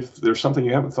see if there's something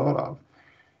you haven't thought of.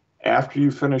 After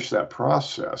you finish that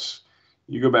process,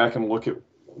 you go back and look at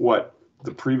what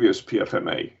the previous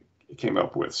PFMA came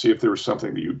up with, see if there was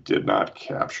something that you did not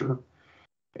capture.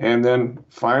 And then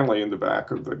finally, in the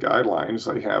back of the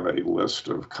guidelines, they have a list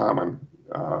of common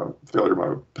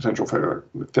potential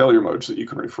failure modes that you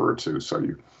can refer to. So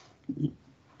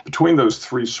between those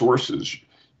three sources,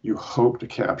 you hope to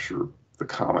capture the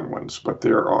common ones. But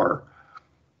every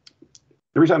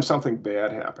time something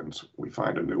bad happens, we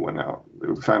find a new one out.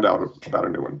 We find out about a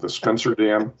new one. The Spencer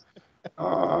Dam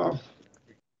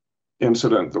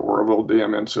incident, the Oroville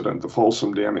Dam incident, the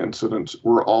Folsom Dam incidents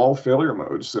were all failure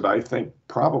modes that I think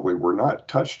probably were not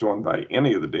touched on by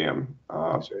any of the dam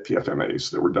PFMAs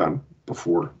that were done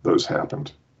before those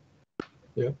happened.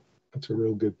 Yeah, that's a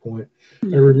real good point.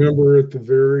 I remember at the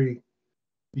very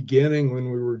beginning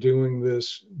when we were doing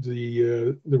this,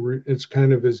 it's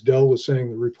kind of as Del was saying,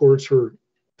 the reports were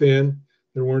thin.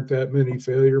 There weren't that many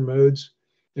failure modes.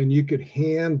 And you could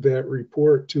hand that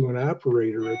report to an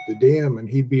operator at the dam and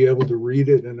he'd be able to read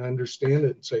it and understand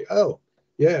it and say, oh,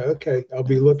 yeah, okay, I'll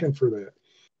be looking for that.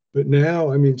 But now,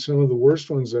 I mean, some of the worst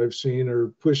ones I've seen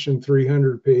are pushing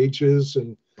 300 pages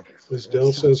and, as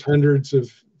Del says, hundreds of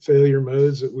failure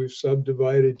modes that we've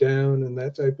subdivided down and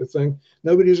that type of thing.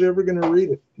 Nobody's ever going to read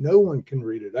it. No one can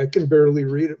read it. I can barely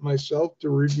read it myself to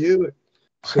review it.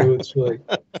 So it's like,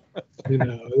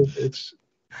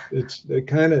 they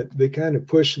kind of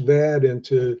push that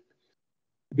into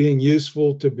being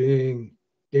useful to being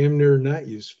damn near not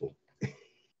useful.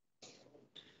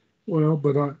 Well,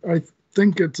 but I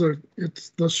think it's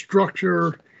the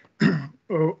structure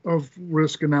of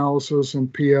risk analysis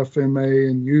and PFMA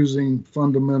and using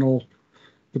fundamental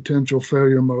potential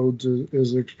failure modes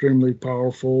is extremely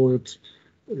powerful. It's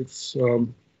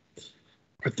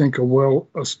I think a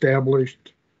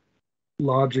well-established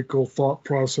logical thought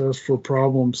process for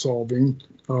problem solving.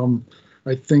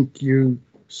 I think you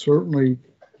certainly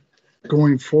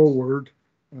going forward,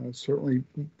 certainly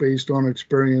based on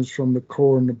experience from the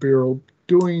Corps and the Bureau,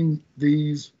 doing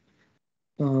these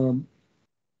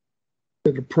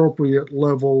at appropriate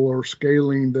level or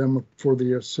scaling them for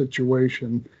the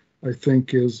situation, I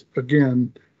think is,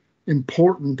 again,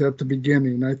 important at the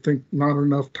beginning. I think not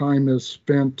enough time is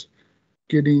spent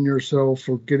getting yourself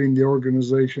or getting the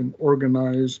organization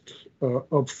organized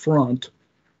up front.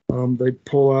 They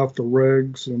pull out the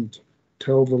regs and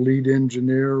tell the lead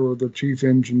engineer or the chief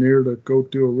engineer to go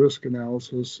do a risk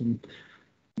analysis, and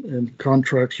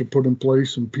contracts are put in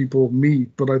place and people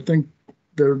meet. But I think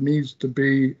there needs to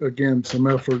be, again, some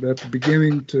effort at the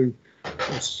beginning to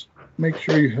make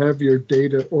sure you have your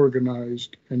data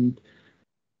organized and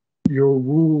your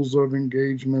rules of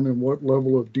engagement and what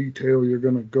level of detail you're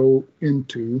going to go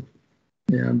into.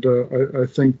 And I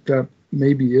think that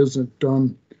maybe isn't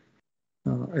done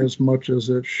as much as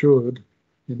it should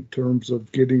in terms of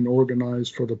getting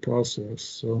organized for the process.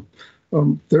 So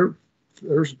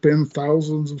there's been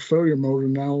thousands of failure mode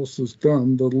analysis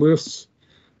done. The lists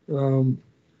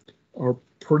are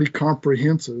pretty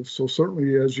comprehensive. So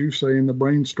certainly, as you say, in the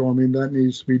brainstorming, that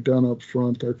needs to be done up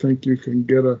front. I think you can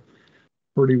get a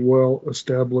pretty well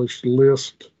established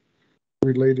list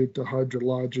related to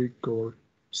hydrologic or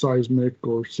seismic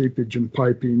or seepage and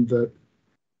piping that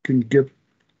can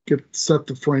set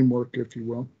the framework, if you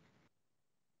will.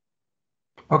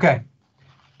 Okay.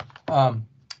 I'm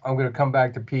going to come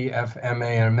back to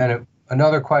PFMA in a minute.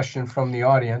 Another question from the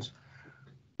audience.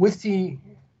 With the,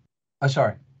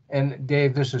 sorry, and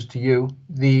Dave, this is to you.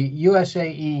 The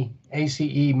USAE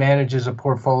ACE manages a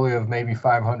portfolio of maybe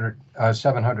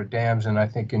 700 dams, and I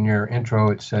think in your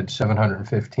intro it said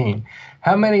 715.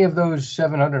 How many of those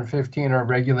 715 are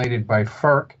regulated by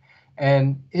FERC?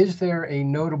 And is there a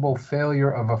notable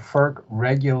failure of a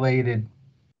FERC-regulated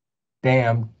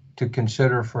dam to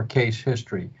consider for case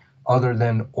history other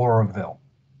than Oroville?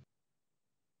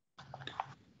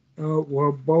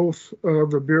 Well, both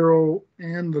the Bureau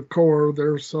and the Corps,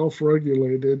 they're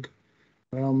self-regulated.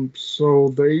 So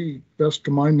they, best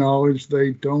to my knowledge,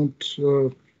 they don't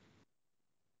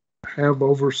have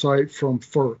oversight from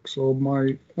FERC. So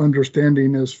my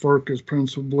understanding is FERC is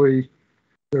principally,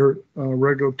 their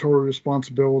regulatory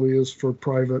responsibility is for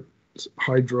private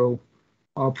hydro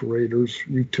operators,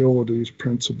 utilities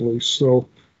principally. So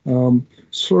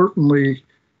certainly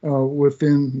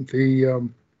within the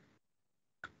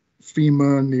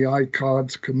FEMA and the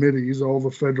ICODS committees, all the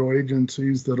federal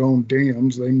agencies that own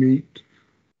dams, they meet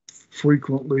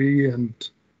frequently and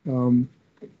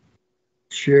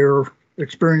share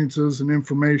experiences and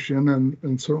information,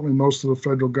 and certainly most of the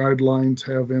federal guidelines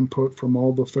have input from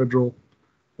all the federal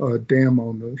dam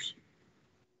owners.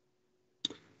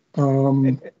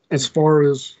 As far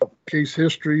as case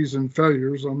histories and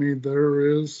failures, I mean, there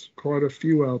is quite a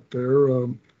few out there.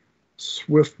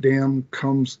 Swift Dam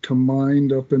comes to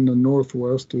mind up in the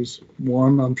Northwest is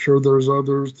one. I'm sure there's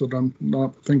others that I'm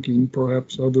not thinking.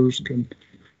 Perhaps others can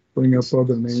bring up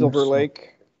other names. Silver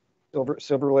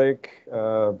Lake,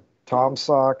 Tom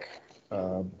Sock. I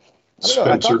don't know.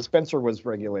 I thought Spencer was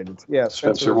regulated. Yeah,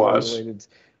 Spencer was. Regulated.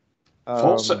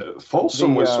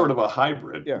 Folsom was sort of a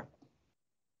hybrid. Yeah.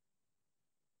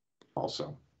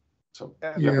 Also, so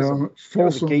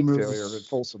Folsom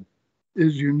Folsom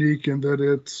is unique in that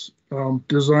it's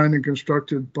designed and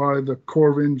constructed by the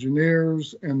Corps of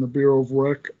Engineers, and the Bureau of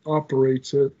Rec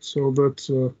operates it. So that's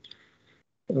a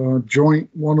joint,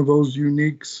 one of those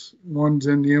unique ones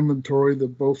in the inventory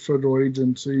that both federal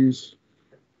agencies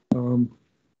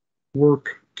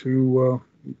work to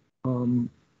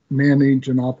manage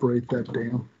and operate that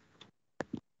dam.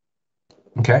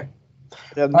 Okay.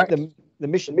 The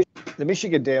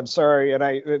Michigan dam, sorry, and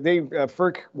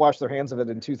FERC washed their hands of it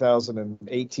in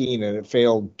 2018, and it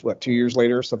failed 2 years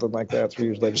later, something like that, 3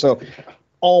 years later. So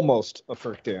almost a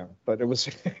FERC dam, but it was.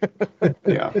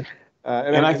 Yeah.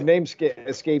 And the name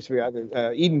escapes me.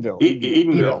 Edenville.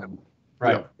 Edenville.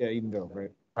 Right. Yeah, Edenville.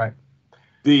 Right. Right.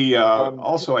 The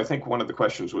also, I think one of the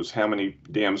questions was how many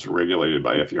dams are regulated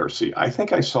by FERC. I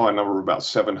think I saw a number of about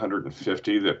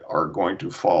 750 that are going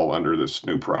to fall under this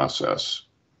new process.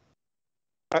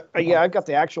 Yeah, I've got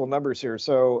the actual numbers here.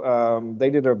 So they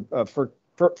did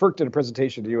FERC did a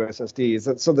presentation to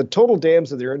USSD. So the total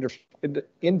dams in their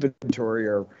inventory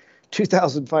are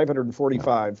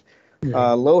 2,545.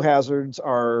 Low hazards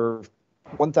are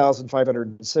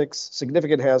 1,506.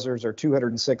 Significant hazards are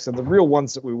 206. And the real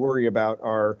ones that we worry about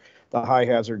are the high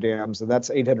hazard dams, and that's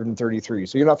 833.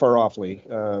 So you're not far off, Lee.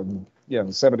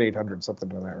 800,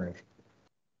 something in that range.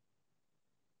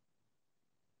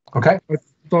 Okay. I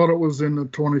thought it was in the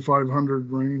 2,500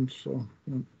 range. So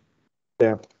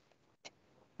yeah.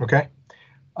 Okay.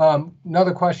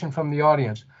 Another question from the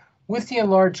audience. With the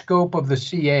enlarged scope of the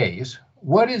CAs,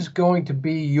 what is going to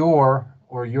be your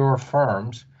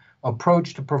firm's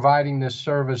approach to providing this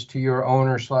service to your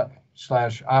owner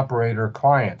 / operator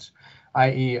clients?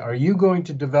 I.e., are you going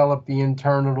to develop the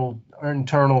internal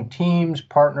teams,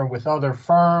 partner with other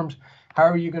firms? How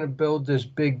are you going to build this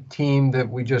big team that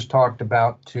we just talked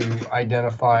about to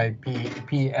identify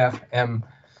PFM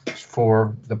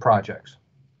for the projects?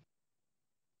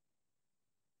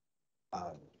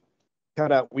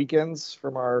 Cut out weekends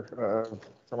from our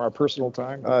personal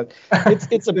time.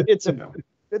 It's a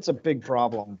big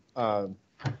problem.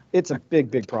 It's a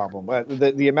big problem.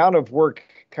 The amount of work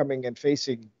coming and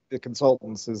facing the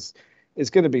consultants is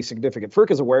going to be significant.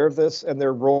 FERC is aware of this, and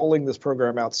they're rolling this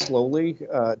program out slowly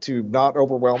to not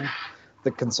overwhelm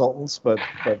the consultants, but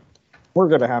we're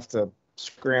going to have to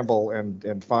scramble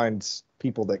and find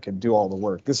people that can do all the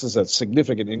work. This is a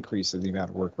significant increase in the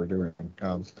amount of work we're doing.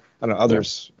 I know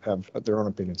others have their own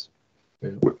opinions.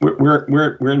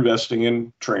 We're investing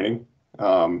in training.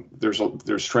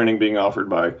 There's training being offered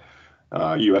by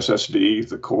USSD,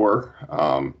 the Corps,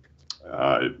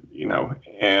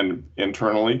 and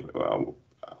internally,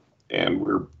 and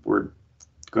we're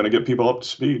going to get people up to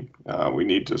speed. We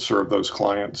need to serve those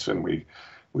clients, and we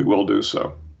will do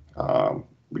so.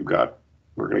 We're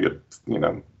going to get,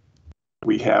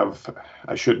 we have,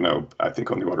 I should know, I think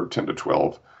on the order of 10 to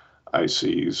 12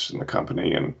 ICs in the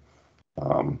company, and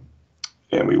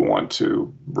we want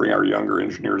to bring our younger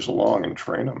engineers along and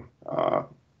train them.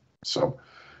 So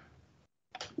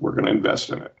we're going to invest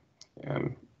in it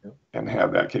and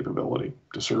have that capability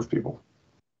to serve people.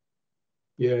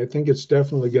 Yeah, I think it's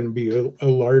definitely going to be a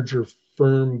larger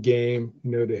firm game,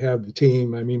 to have the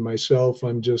team. I mean, myself,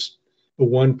 I'm just a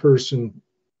one-person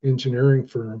engineering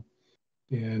firm,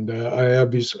 and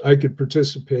I could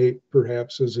participate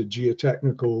perhaps as a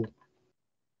geotechnical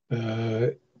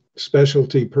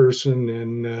specialty person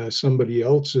in somebody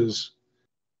else's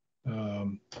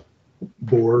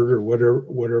board or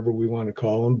whatever we want to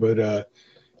call them. But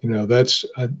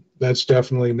that's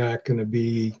definitely not going to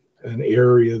be an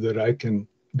area that I can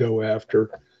go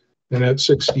after. And at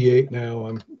 68 now,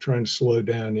 I'm trying to slow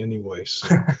down anyway. So.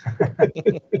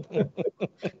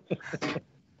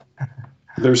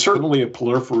 There's certainly a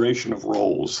proliferation of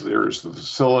roles. There's the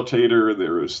facilitator,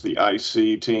 there's the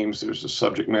IC teams, there's the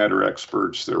subject matter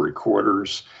experts, there are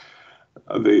recorders.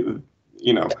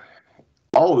 You know,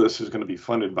 all of this is going to be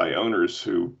funded by owners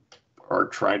who are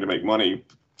trying to make money,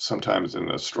 sometimes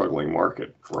in a struggling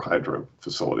market for hydro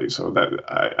facilities. So that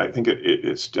I think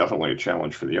it's definitely a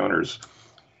challenge for the owners.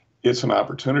 It's an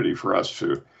opportunity for us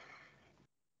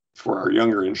for our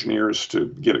younger engineers to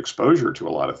get exposure to a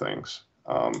lot of things.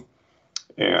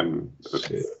 And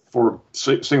for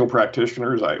single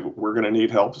practitioners, we're going to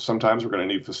need help. Sometimes we're going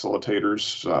to need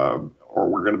facilitators, or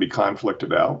we're going to be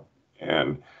conflicted out,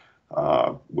 and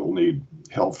we'll need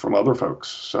help from other folks.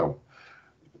 So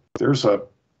there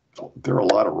are a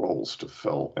lot of roles to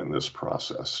fill in this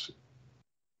process.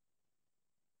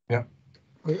 Yeah,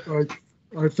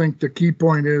 I think the key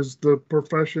point is the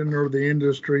profession or the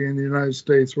industry in the United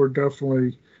States, we're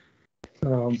definitely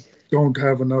don't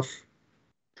have enough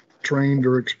trained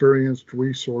or experienced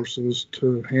resources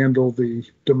to handle the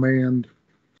demand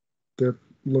that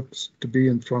looks to be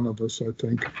in front of us, I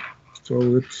think.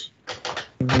 So it's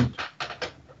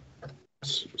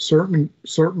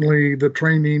certainly the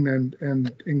training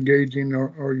and engaging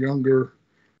our younger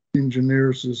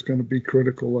engineers is going to be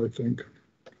critical, I think.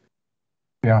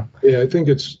 Yeah, I think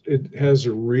it has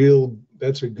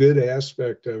that's a good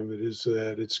aspect of it, is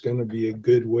that it's going to be a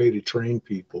good way to train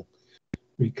people.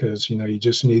 Because, you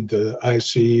just need the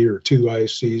IC or two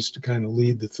ICs to kind of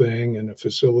lead the thing, and a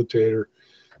facilitator.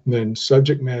 And then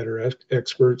subject matter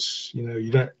experts,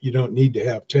 you don't need to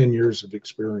have 10 years of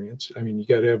experience. I mean, you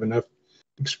got to have enough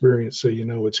experience so you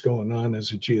know what's going on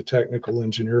as a geotechnical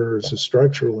engineer or as a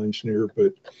structural engineer,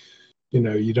 but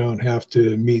you don't have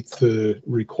to meet the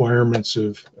requirements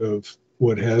of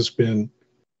what has been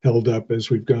held up as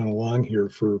we've gone along here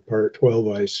for Part 12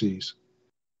 ICs.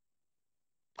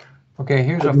 Okay,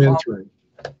 here's a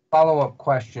follow-up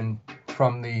question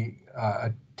from the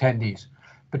attendees.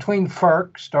 Between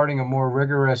FERC starting a more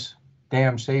rigorous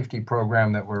dam safety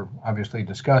program that we're obviously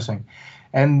discussing,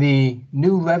 and the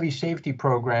new levee safety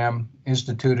program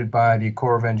instituted by the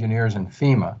Corps of Engineers and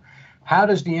FEMA, how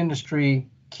does the industry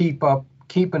keep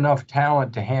enough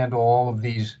talent to handle all of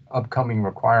these upcoming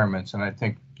requirements? And I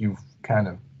think you've kind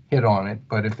of hit on it,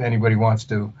 but if anybody wants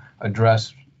to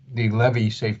address the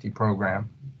levee safety program.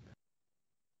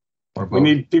 We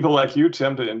need people like you,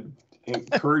 Tim, to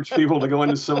encourage people to go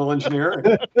into civil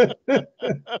engineering.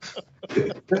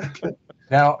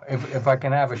 Now, if I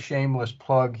can have a shameless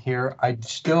plug here, I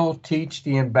still teach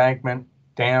the embankment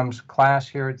dams class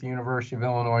here at the University of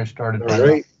Illinois, started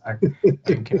by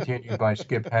and continued by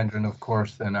Skip Hendren, of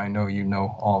course. Then I know you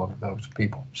know all of those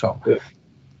people. So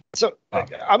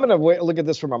I'm going to look at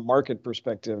this from a market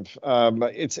perspective.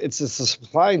 It's a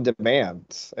supply and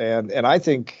demand, and I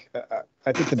think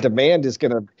the demand is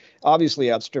going to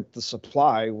obviously outstrip the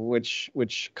supply,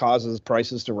 which causes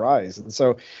prices to rise. And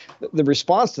so the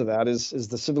response to that is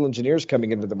the civil engineers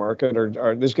coming into the market,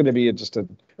 or there's going to be just a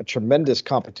tremendous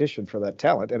competition for that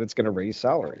talent, and it's going to raise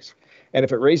salaries. And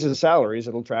if it raises salaries,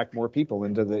 it'll attract more people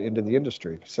into the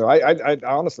industry. So I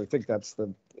honestly think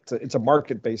it's a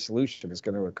market-based solution is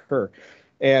going to occur,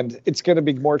 and it's going to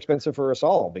be more expensive for us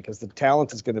all because the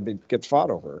talent is going to get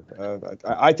fought over.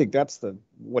 I think that's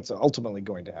what's ultimately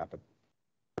going to happen.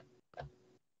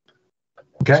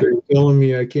 Okay. So you're telling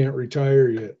me I can't retire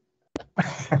yet?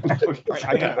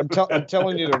 I'm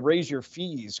telling you to raise your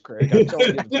fees, Craig. I'm telling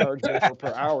you to charge more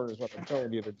per hour is what I'm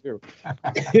telling you to do.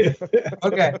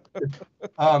 Okay.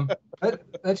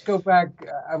 Let's go back.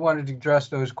 I wanted to address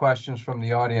those questions from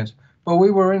the audience, but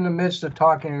we were in the midst of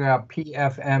talking about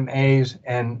PFMAs,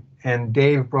 and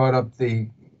Dave brought up the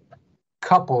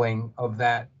coupling of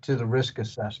that to the risk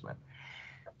assessment.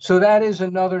 So that is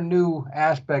another new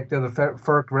aspect of the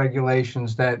FERC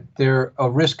regulations, that a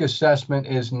risk assessment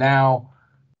is now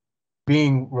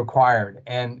being required,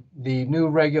 and the new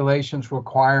regulations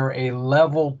require a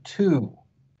level 2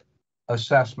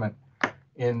 assessment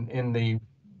in the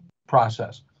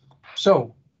process.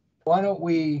 So why don't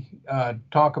we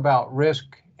talk about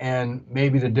risk and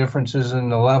maybe the differences in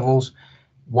the levels?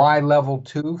 Why level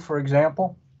 2, for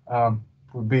example,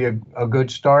 would be a good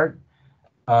start.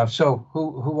 So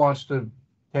who wants to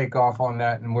take off on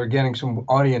that? And we're getting some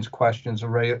audience questions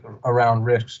around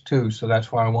risks too, so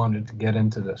that's why I wanted to get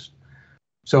into this.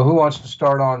 So who wants to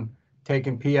start on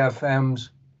taking PFMs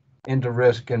into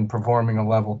risk and performing a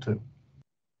level 2?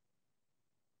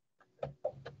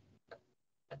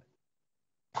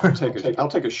 I'll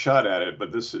take a shot at it,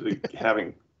 but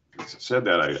having said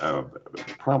that, I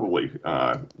probably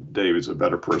Dave is a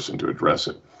better person to address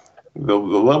it. The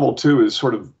level 2 is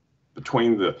sort of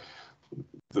between the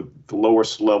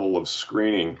lowest level of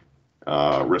screening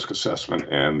risk assessment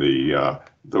and the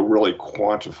really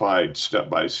quantified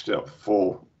step-by-step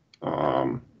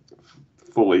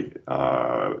fully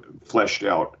fleshed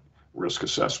out risk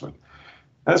assessment.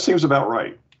 That seems about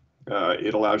right.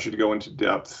 It allows you to go into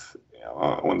depth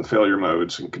on the failure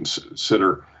modes and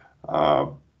consider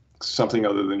something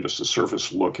other than just a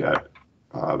surface look at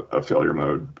a failure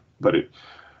mode, but it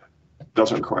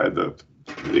doesn't require the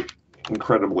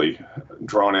incredibly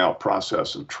drawn out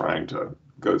process of trying to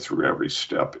go through every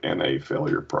step in a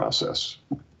failure process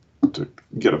to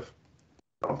get a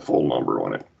full number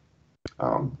on it.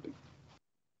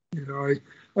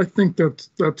 I think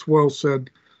that's well said,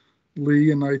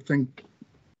 Lee, and I think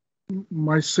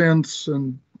my sense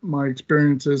and my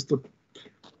experience is the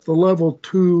level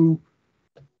 2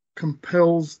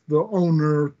 compels the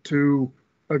owner to,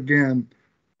 again,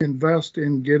 invest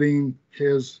in getting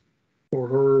his or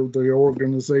her, the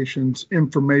organization's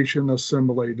information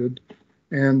assimilated,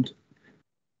 and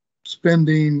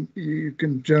spending, you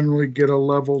can generally get a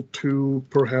level 2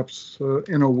 perhaps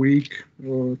in a week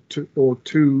or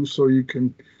two, so you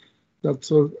can,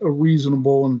 that's a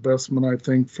reasonable investment, I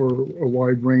think, for a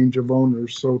wide range of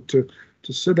owners. So to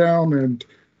sit down and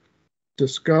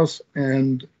discuss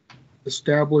and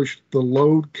establish the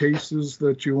load cases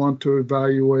that you want to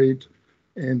evaluate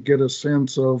and get a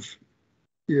sense of,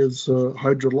 is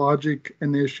hydrologic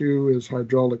an issue, is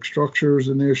hydraulic structures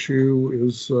an issue,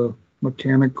 is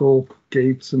mechanical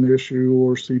gates an issue,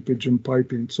 or seepage and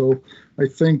piping. So I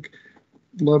think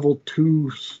level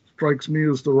 2 strikes me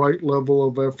as the right level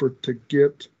of effort to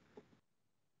get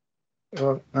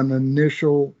an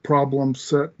initial problem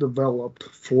set developed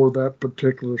for that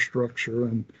particular structure,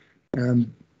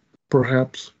 and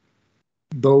perhaps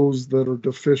those that are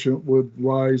deficient would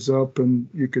rise up and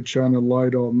you could shine a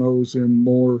light on those in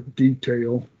more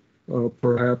detail,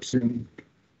 perhaps in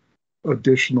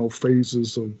additional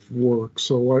phases of work.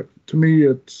 So to me,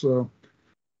 it's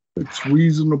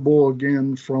reasonable,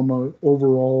 again, from an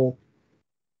overall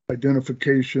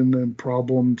identification and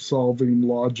problem solving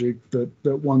logic that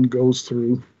one goes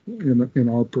through in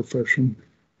our profession.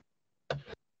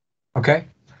 Okay.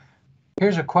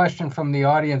 Here's a question from the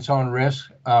audience on risk.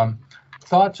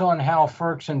 Thoughts on how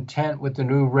FERC's intent with the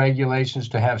new regulations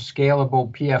to have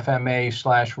scalable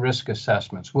PFMA/risk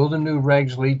assessments? Will the new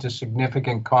regs lead to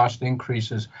significant cost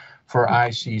increases for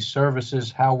ASCE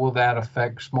services? How will that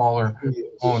affect smaller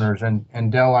owners?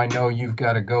 And Del, I know you've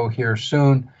got to go here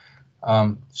soon.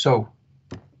 So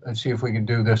let's see if we can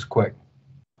do this quick.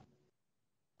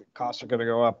 The costs are going to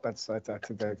go up. I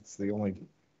think that's the only,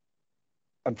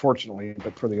 unfortunately,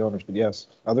 but for the owners. But yes,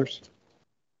 others.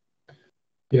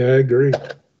 Yeah, I agree.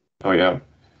 Oh yeah,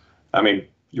 I mean,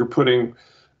 you're putting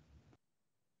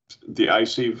the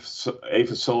ASCE, a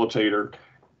facilitator,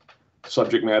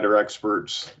 subject matter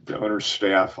experts, the owner's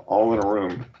staff, all in a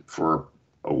room for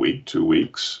a week, 2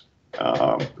 weeks,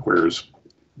 whereas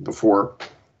before,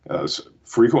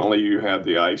 frequently you had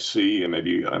the IC and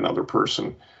maybe another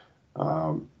person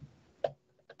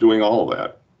doing all of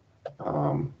that.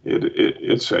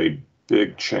 It's a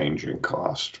big change in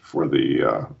cost for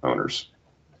the owners.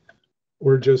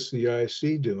 Or just the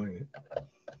IC doing it.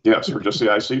 Yes, or just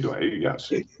the IC doing it,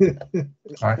 yes.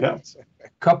 All right. Yeah.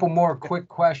 Couple more quick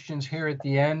questions here at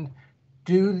the end.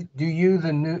 Do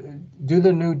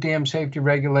the new dam safety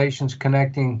regulations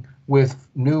connecting with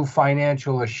new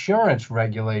financial assurance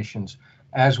regulations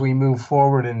as we move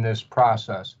forward in this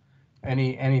process?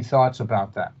 Any thoughts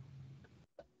about that?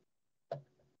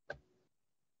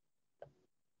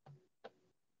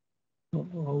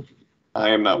 I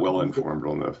am not well informed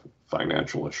on the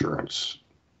financial assurance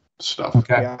stuff.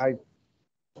 Okay. Yeah,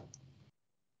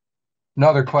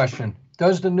 Another question.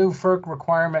 Does the new FERC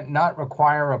requirement not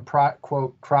require a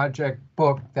quote project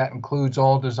book that includes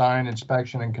all design,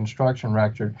 inspection, and construction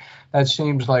record? That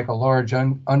seems like a large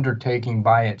undertaking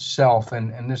by itself,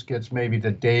 and this gets maybe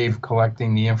to Dave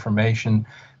collecting the information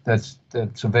that's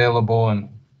available and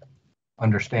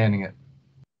understanding it.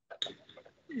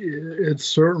 It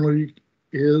certainly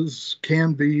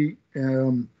can be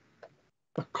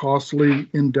a costly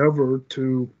endeavor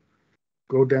to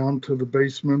go down to the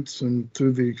basements and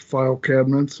to the file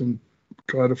cabinets and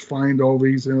try to find all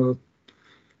these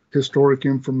historic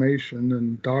information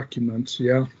and documents.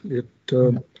 Yeah,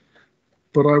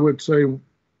 but I would say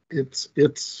it's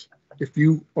if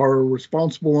you are a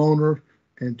responsible owner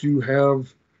and you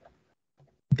have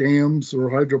dams or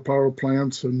hydropower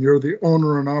plants and you're the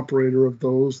owner and operator of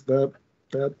those, that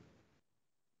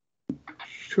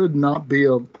should not be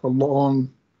a long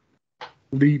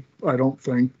leap, I don't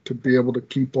think, to be able to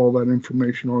keep all that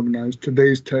information organized.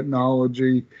 Today's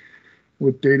technology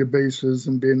with databases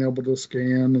and being able to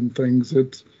scan and things,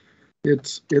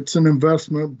 it's an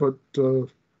investment, but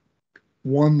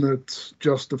one that's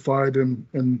justified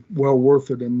and well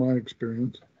worth it in my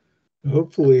experience.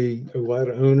 Hopefully, a lot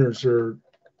of owners are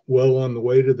well on the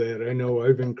way to that. I know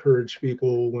I've encouraged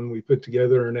people when we put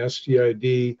together an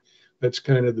STID, that's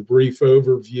kind of the brief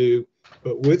overview.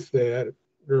 But with that,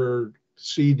 there are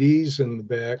CDs in the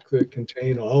back that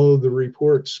contain all of the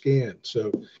reports scanned.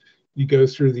 So you go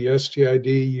through the STID,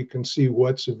 you can see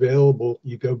what's available.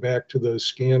 You go back to those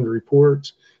scanned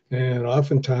reports, and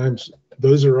oftentimes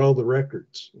those are all the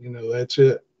records. That's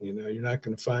it. You're not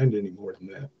going to find any more than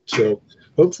that. So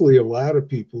hopefully a lot of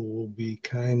people will be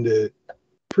kind of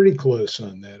pretty close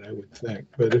on that, I would think.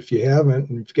 But if you haven't,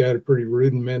 and you've got a pretty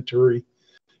rudimentary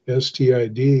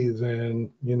STID, then,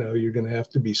 you're going to have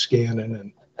to be scanning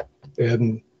and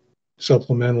adding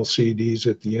supplemental CDs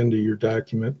at the end of your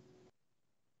document.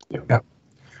 Yeah.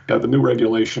 The new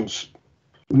regulations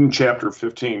in Chapter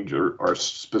 15 are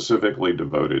specifically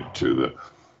devoted to the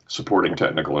supporting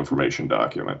technical information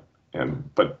document.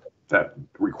 But that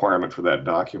requirement for that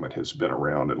document has been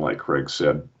around, and like Craig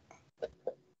said,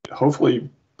 hopefully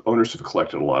owners have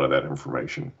collected a lot of that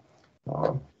information.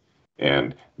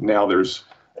 And now there's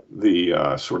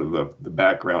the sort of the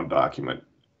background document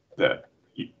that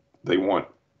they want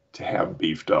to have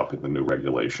beefed up in the new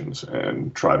regulations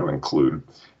and try to include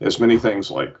as many things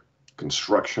like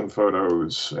construction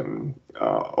photos and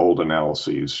old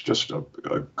analyses, just a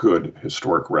good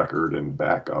historic record and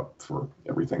backup for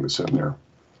everything that's in there.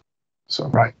 So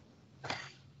right.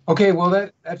 Okay, well,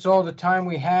 that's all the time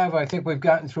we have. I think we've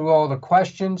gotten through all the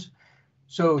questions.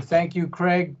 So thank you,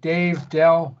 Craig, Dave,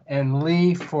 Del, and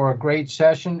Lee for a great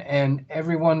session, and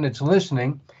everyone that's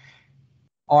listening.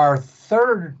 Our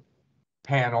third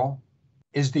panel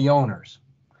is the owners.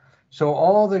 So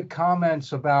all the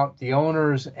comments about the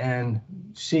owners and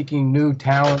seeking new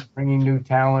talent, bringing new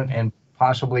talent, and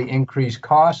possibly increased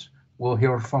costs, we'll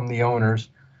hear from the owners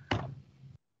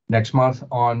next month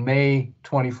on May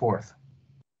 24th.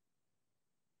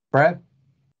 Brad?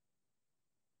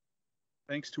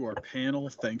 Thanks to our panel.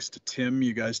 Thanks to Tim.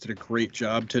 You guys did a great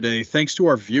job today. Thanks to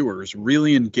our viewers.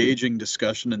 Really engaging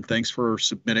discussion, and thanks for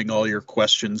submitting all your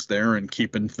questions there and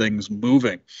keeping things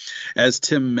moving. As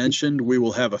Tim mentioned, we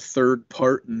will have a third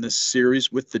part in this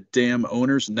series with the dam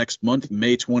owners next month,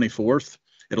 May 24th.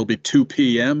 It'll be 2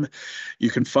 p.m. You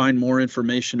can find more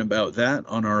information about that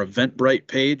on our Eventbrite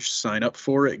page. Sign up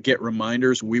for it. Get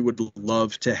reminders. We would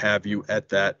love to have you at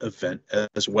that event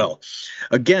as well.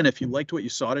 Again, if you liked what you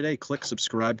saw today, click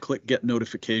subscribe, click get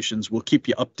notifications. We'll keep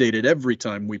you updated every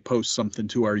time we post something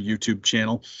to our YouTube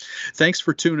channel. Thanks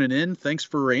for tuning in. Thanks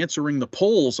for answering the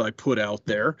polls I put out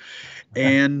there.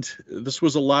 And this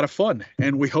was a lot of fun.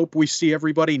 And we hope we see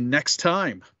everybody next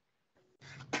time.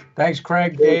 Thanks,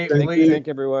 Craig, Dave, Thank Lee. Thank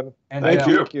you, everyone. And Thank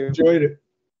you. Thank you. Enjoyed it.